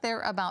looks like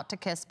they're about to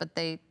kiss, but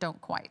they don't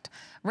quite.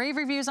 Rave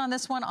reviews on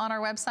this one on our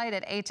website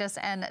at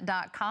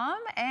hsn.com,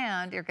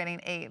 and you're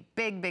getting a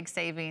big, big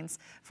savings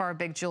for our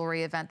big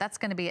jewelry event. That's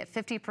gonna be at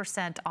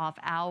 50% off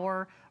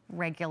our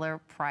regular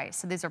price.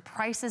 So these are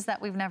prices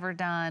that we've never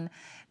done.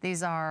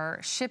 These are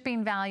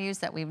shipping values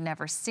that we've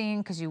never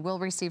seen, because you will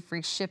receive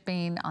free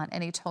shipping on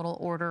any total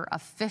order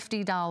of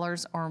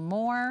 $50 or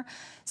more.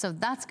 So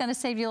that's gonna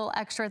save you a little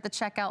extra at the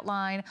checkout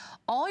line.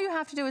 All you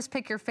have to do is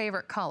pick your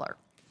favorite color.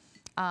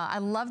 I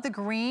love the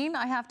green,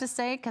 I have to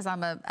say, because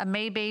I'm a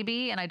May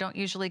baby and I don't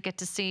usually get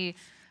to see,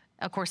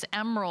 of course,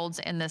 emeralds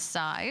in this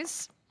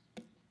size.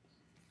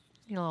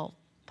 Need a little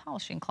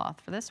polishing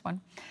cloth for this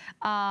one.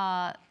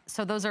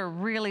 So those are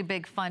really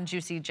big, fun,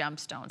 juicy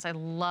gemstones. I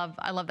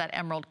love that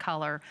emerald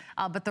color.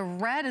 But the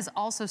red is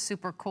also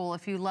super cool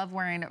if you love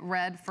wearing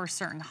red for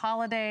certain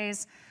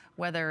holidays,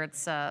 whether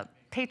it's a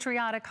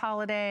patriotic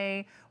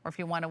holiday or if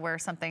you want to wear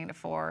something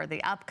for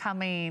the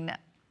upcoming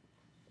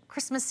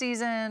Christmas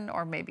season,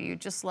 or maybe you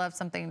just love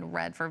something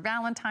red for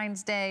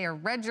Valentine's Day, or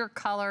red's your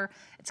color.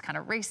 It's kind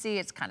of racy,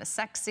 it's kind of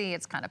sexy,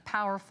 it's kind of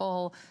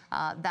powerful.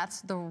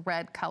 That's the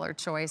red color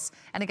choice.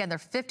 And again, they're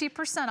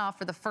 50% off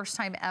for the first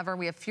time ever.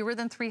 We have fewer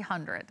than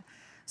 300.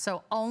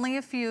 So only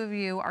a few of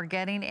you are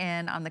getting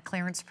in on the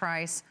clearance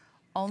price.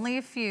 Only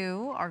a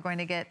few are going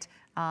to get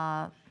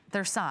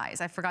their size.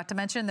 I forgot to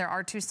mention there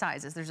are 2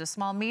 sizes. There's a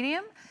small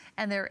medium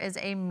and there is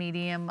a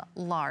medium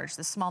large.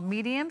 The small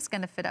medium is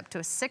going to fit up to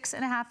a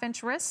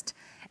 6.5-inch wrist,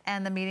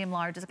 and the medium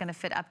large is going to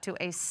fit up to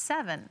a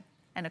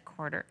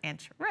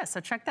 7.25-inch wrist. So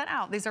check that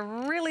out. These are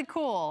really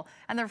cool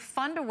and they're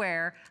fun to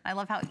wear. I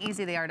love how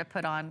easy they are to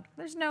put on.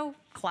 There's no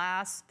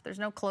clasp, there's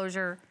no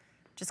closure,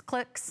 just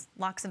clicks,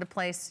 locks into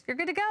place. You're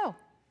good to go.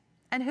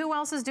 And who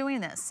else is doing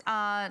this?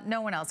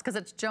 No one else, because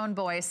it's Joan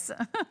Boyce.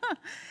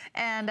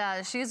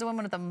 And she's a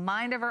woman with a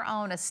mind of her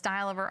own, a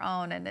style of her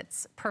own, and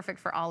it's perfect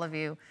for all of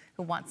you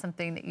who want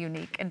something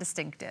unique and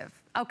distinctive.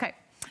 Okay,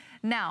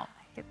 now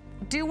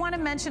Do want to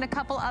mention a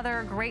couple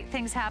other great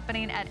things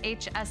happening at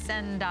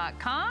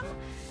hsn.com.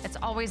 It's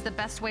always the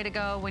best way to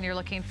go when you're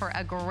looking for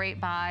a great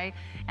buy.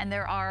 And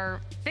there are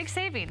big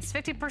savings,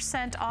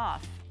 50%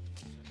 off.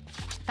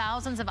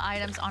 Thousands of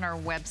items on our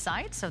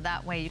website, so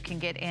that way you can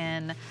get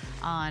in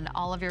on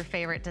all of your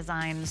favorite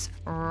designs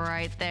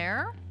right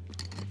there.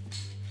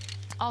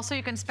 Also,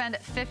 you can spend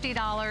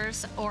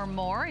 $50 or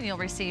more and you'll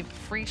receive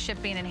free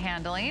shipping and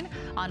handling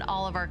on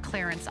all of our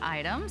clearance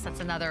items. That's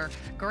another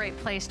great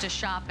place to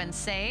shop and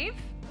save.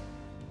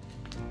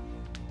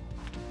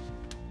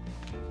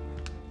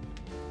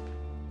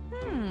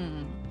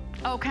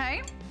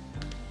 Okay.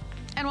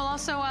 And we'll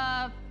also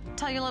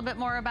tell you a little bit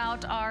more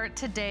about our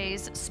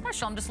today's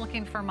special. I'm just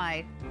looking for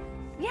my,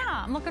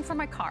 I'm looking for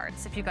my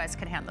cards. If you guys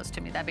could hand those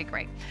to me, that'd be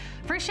great.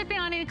 Free shipping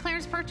on any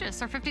clearance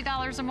purchase or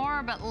 $50 or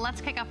more, but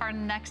let's kick off our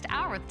next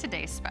hour with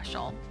today's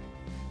special.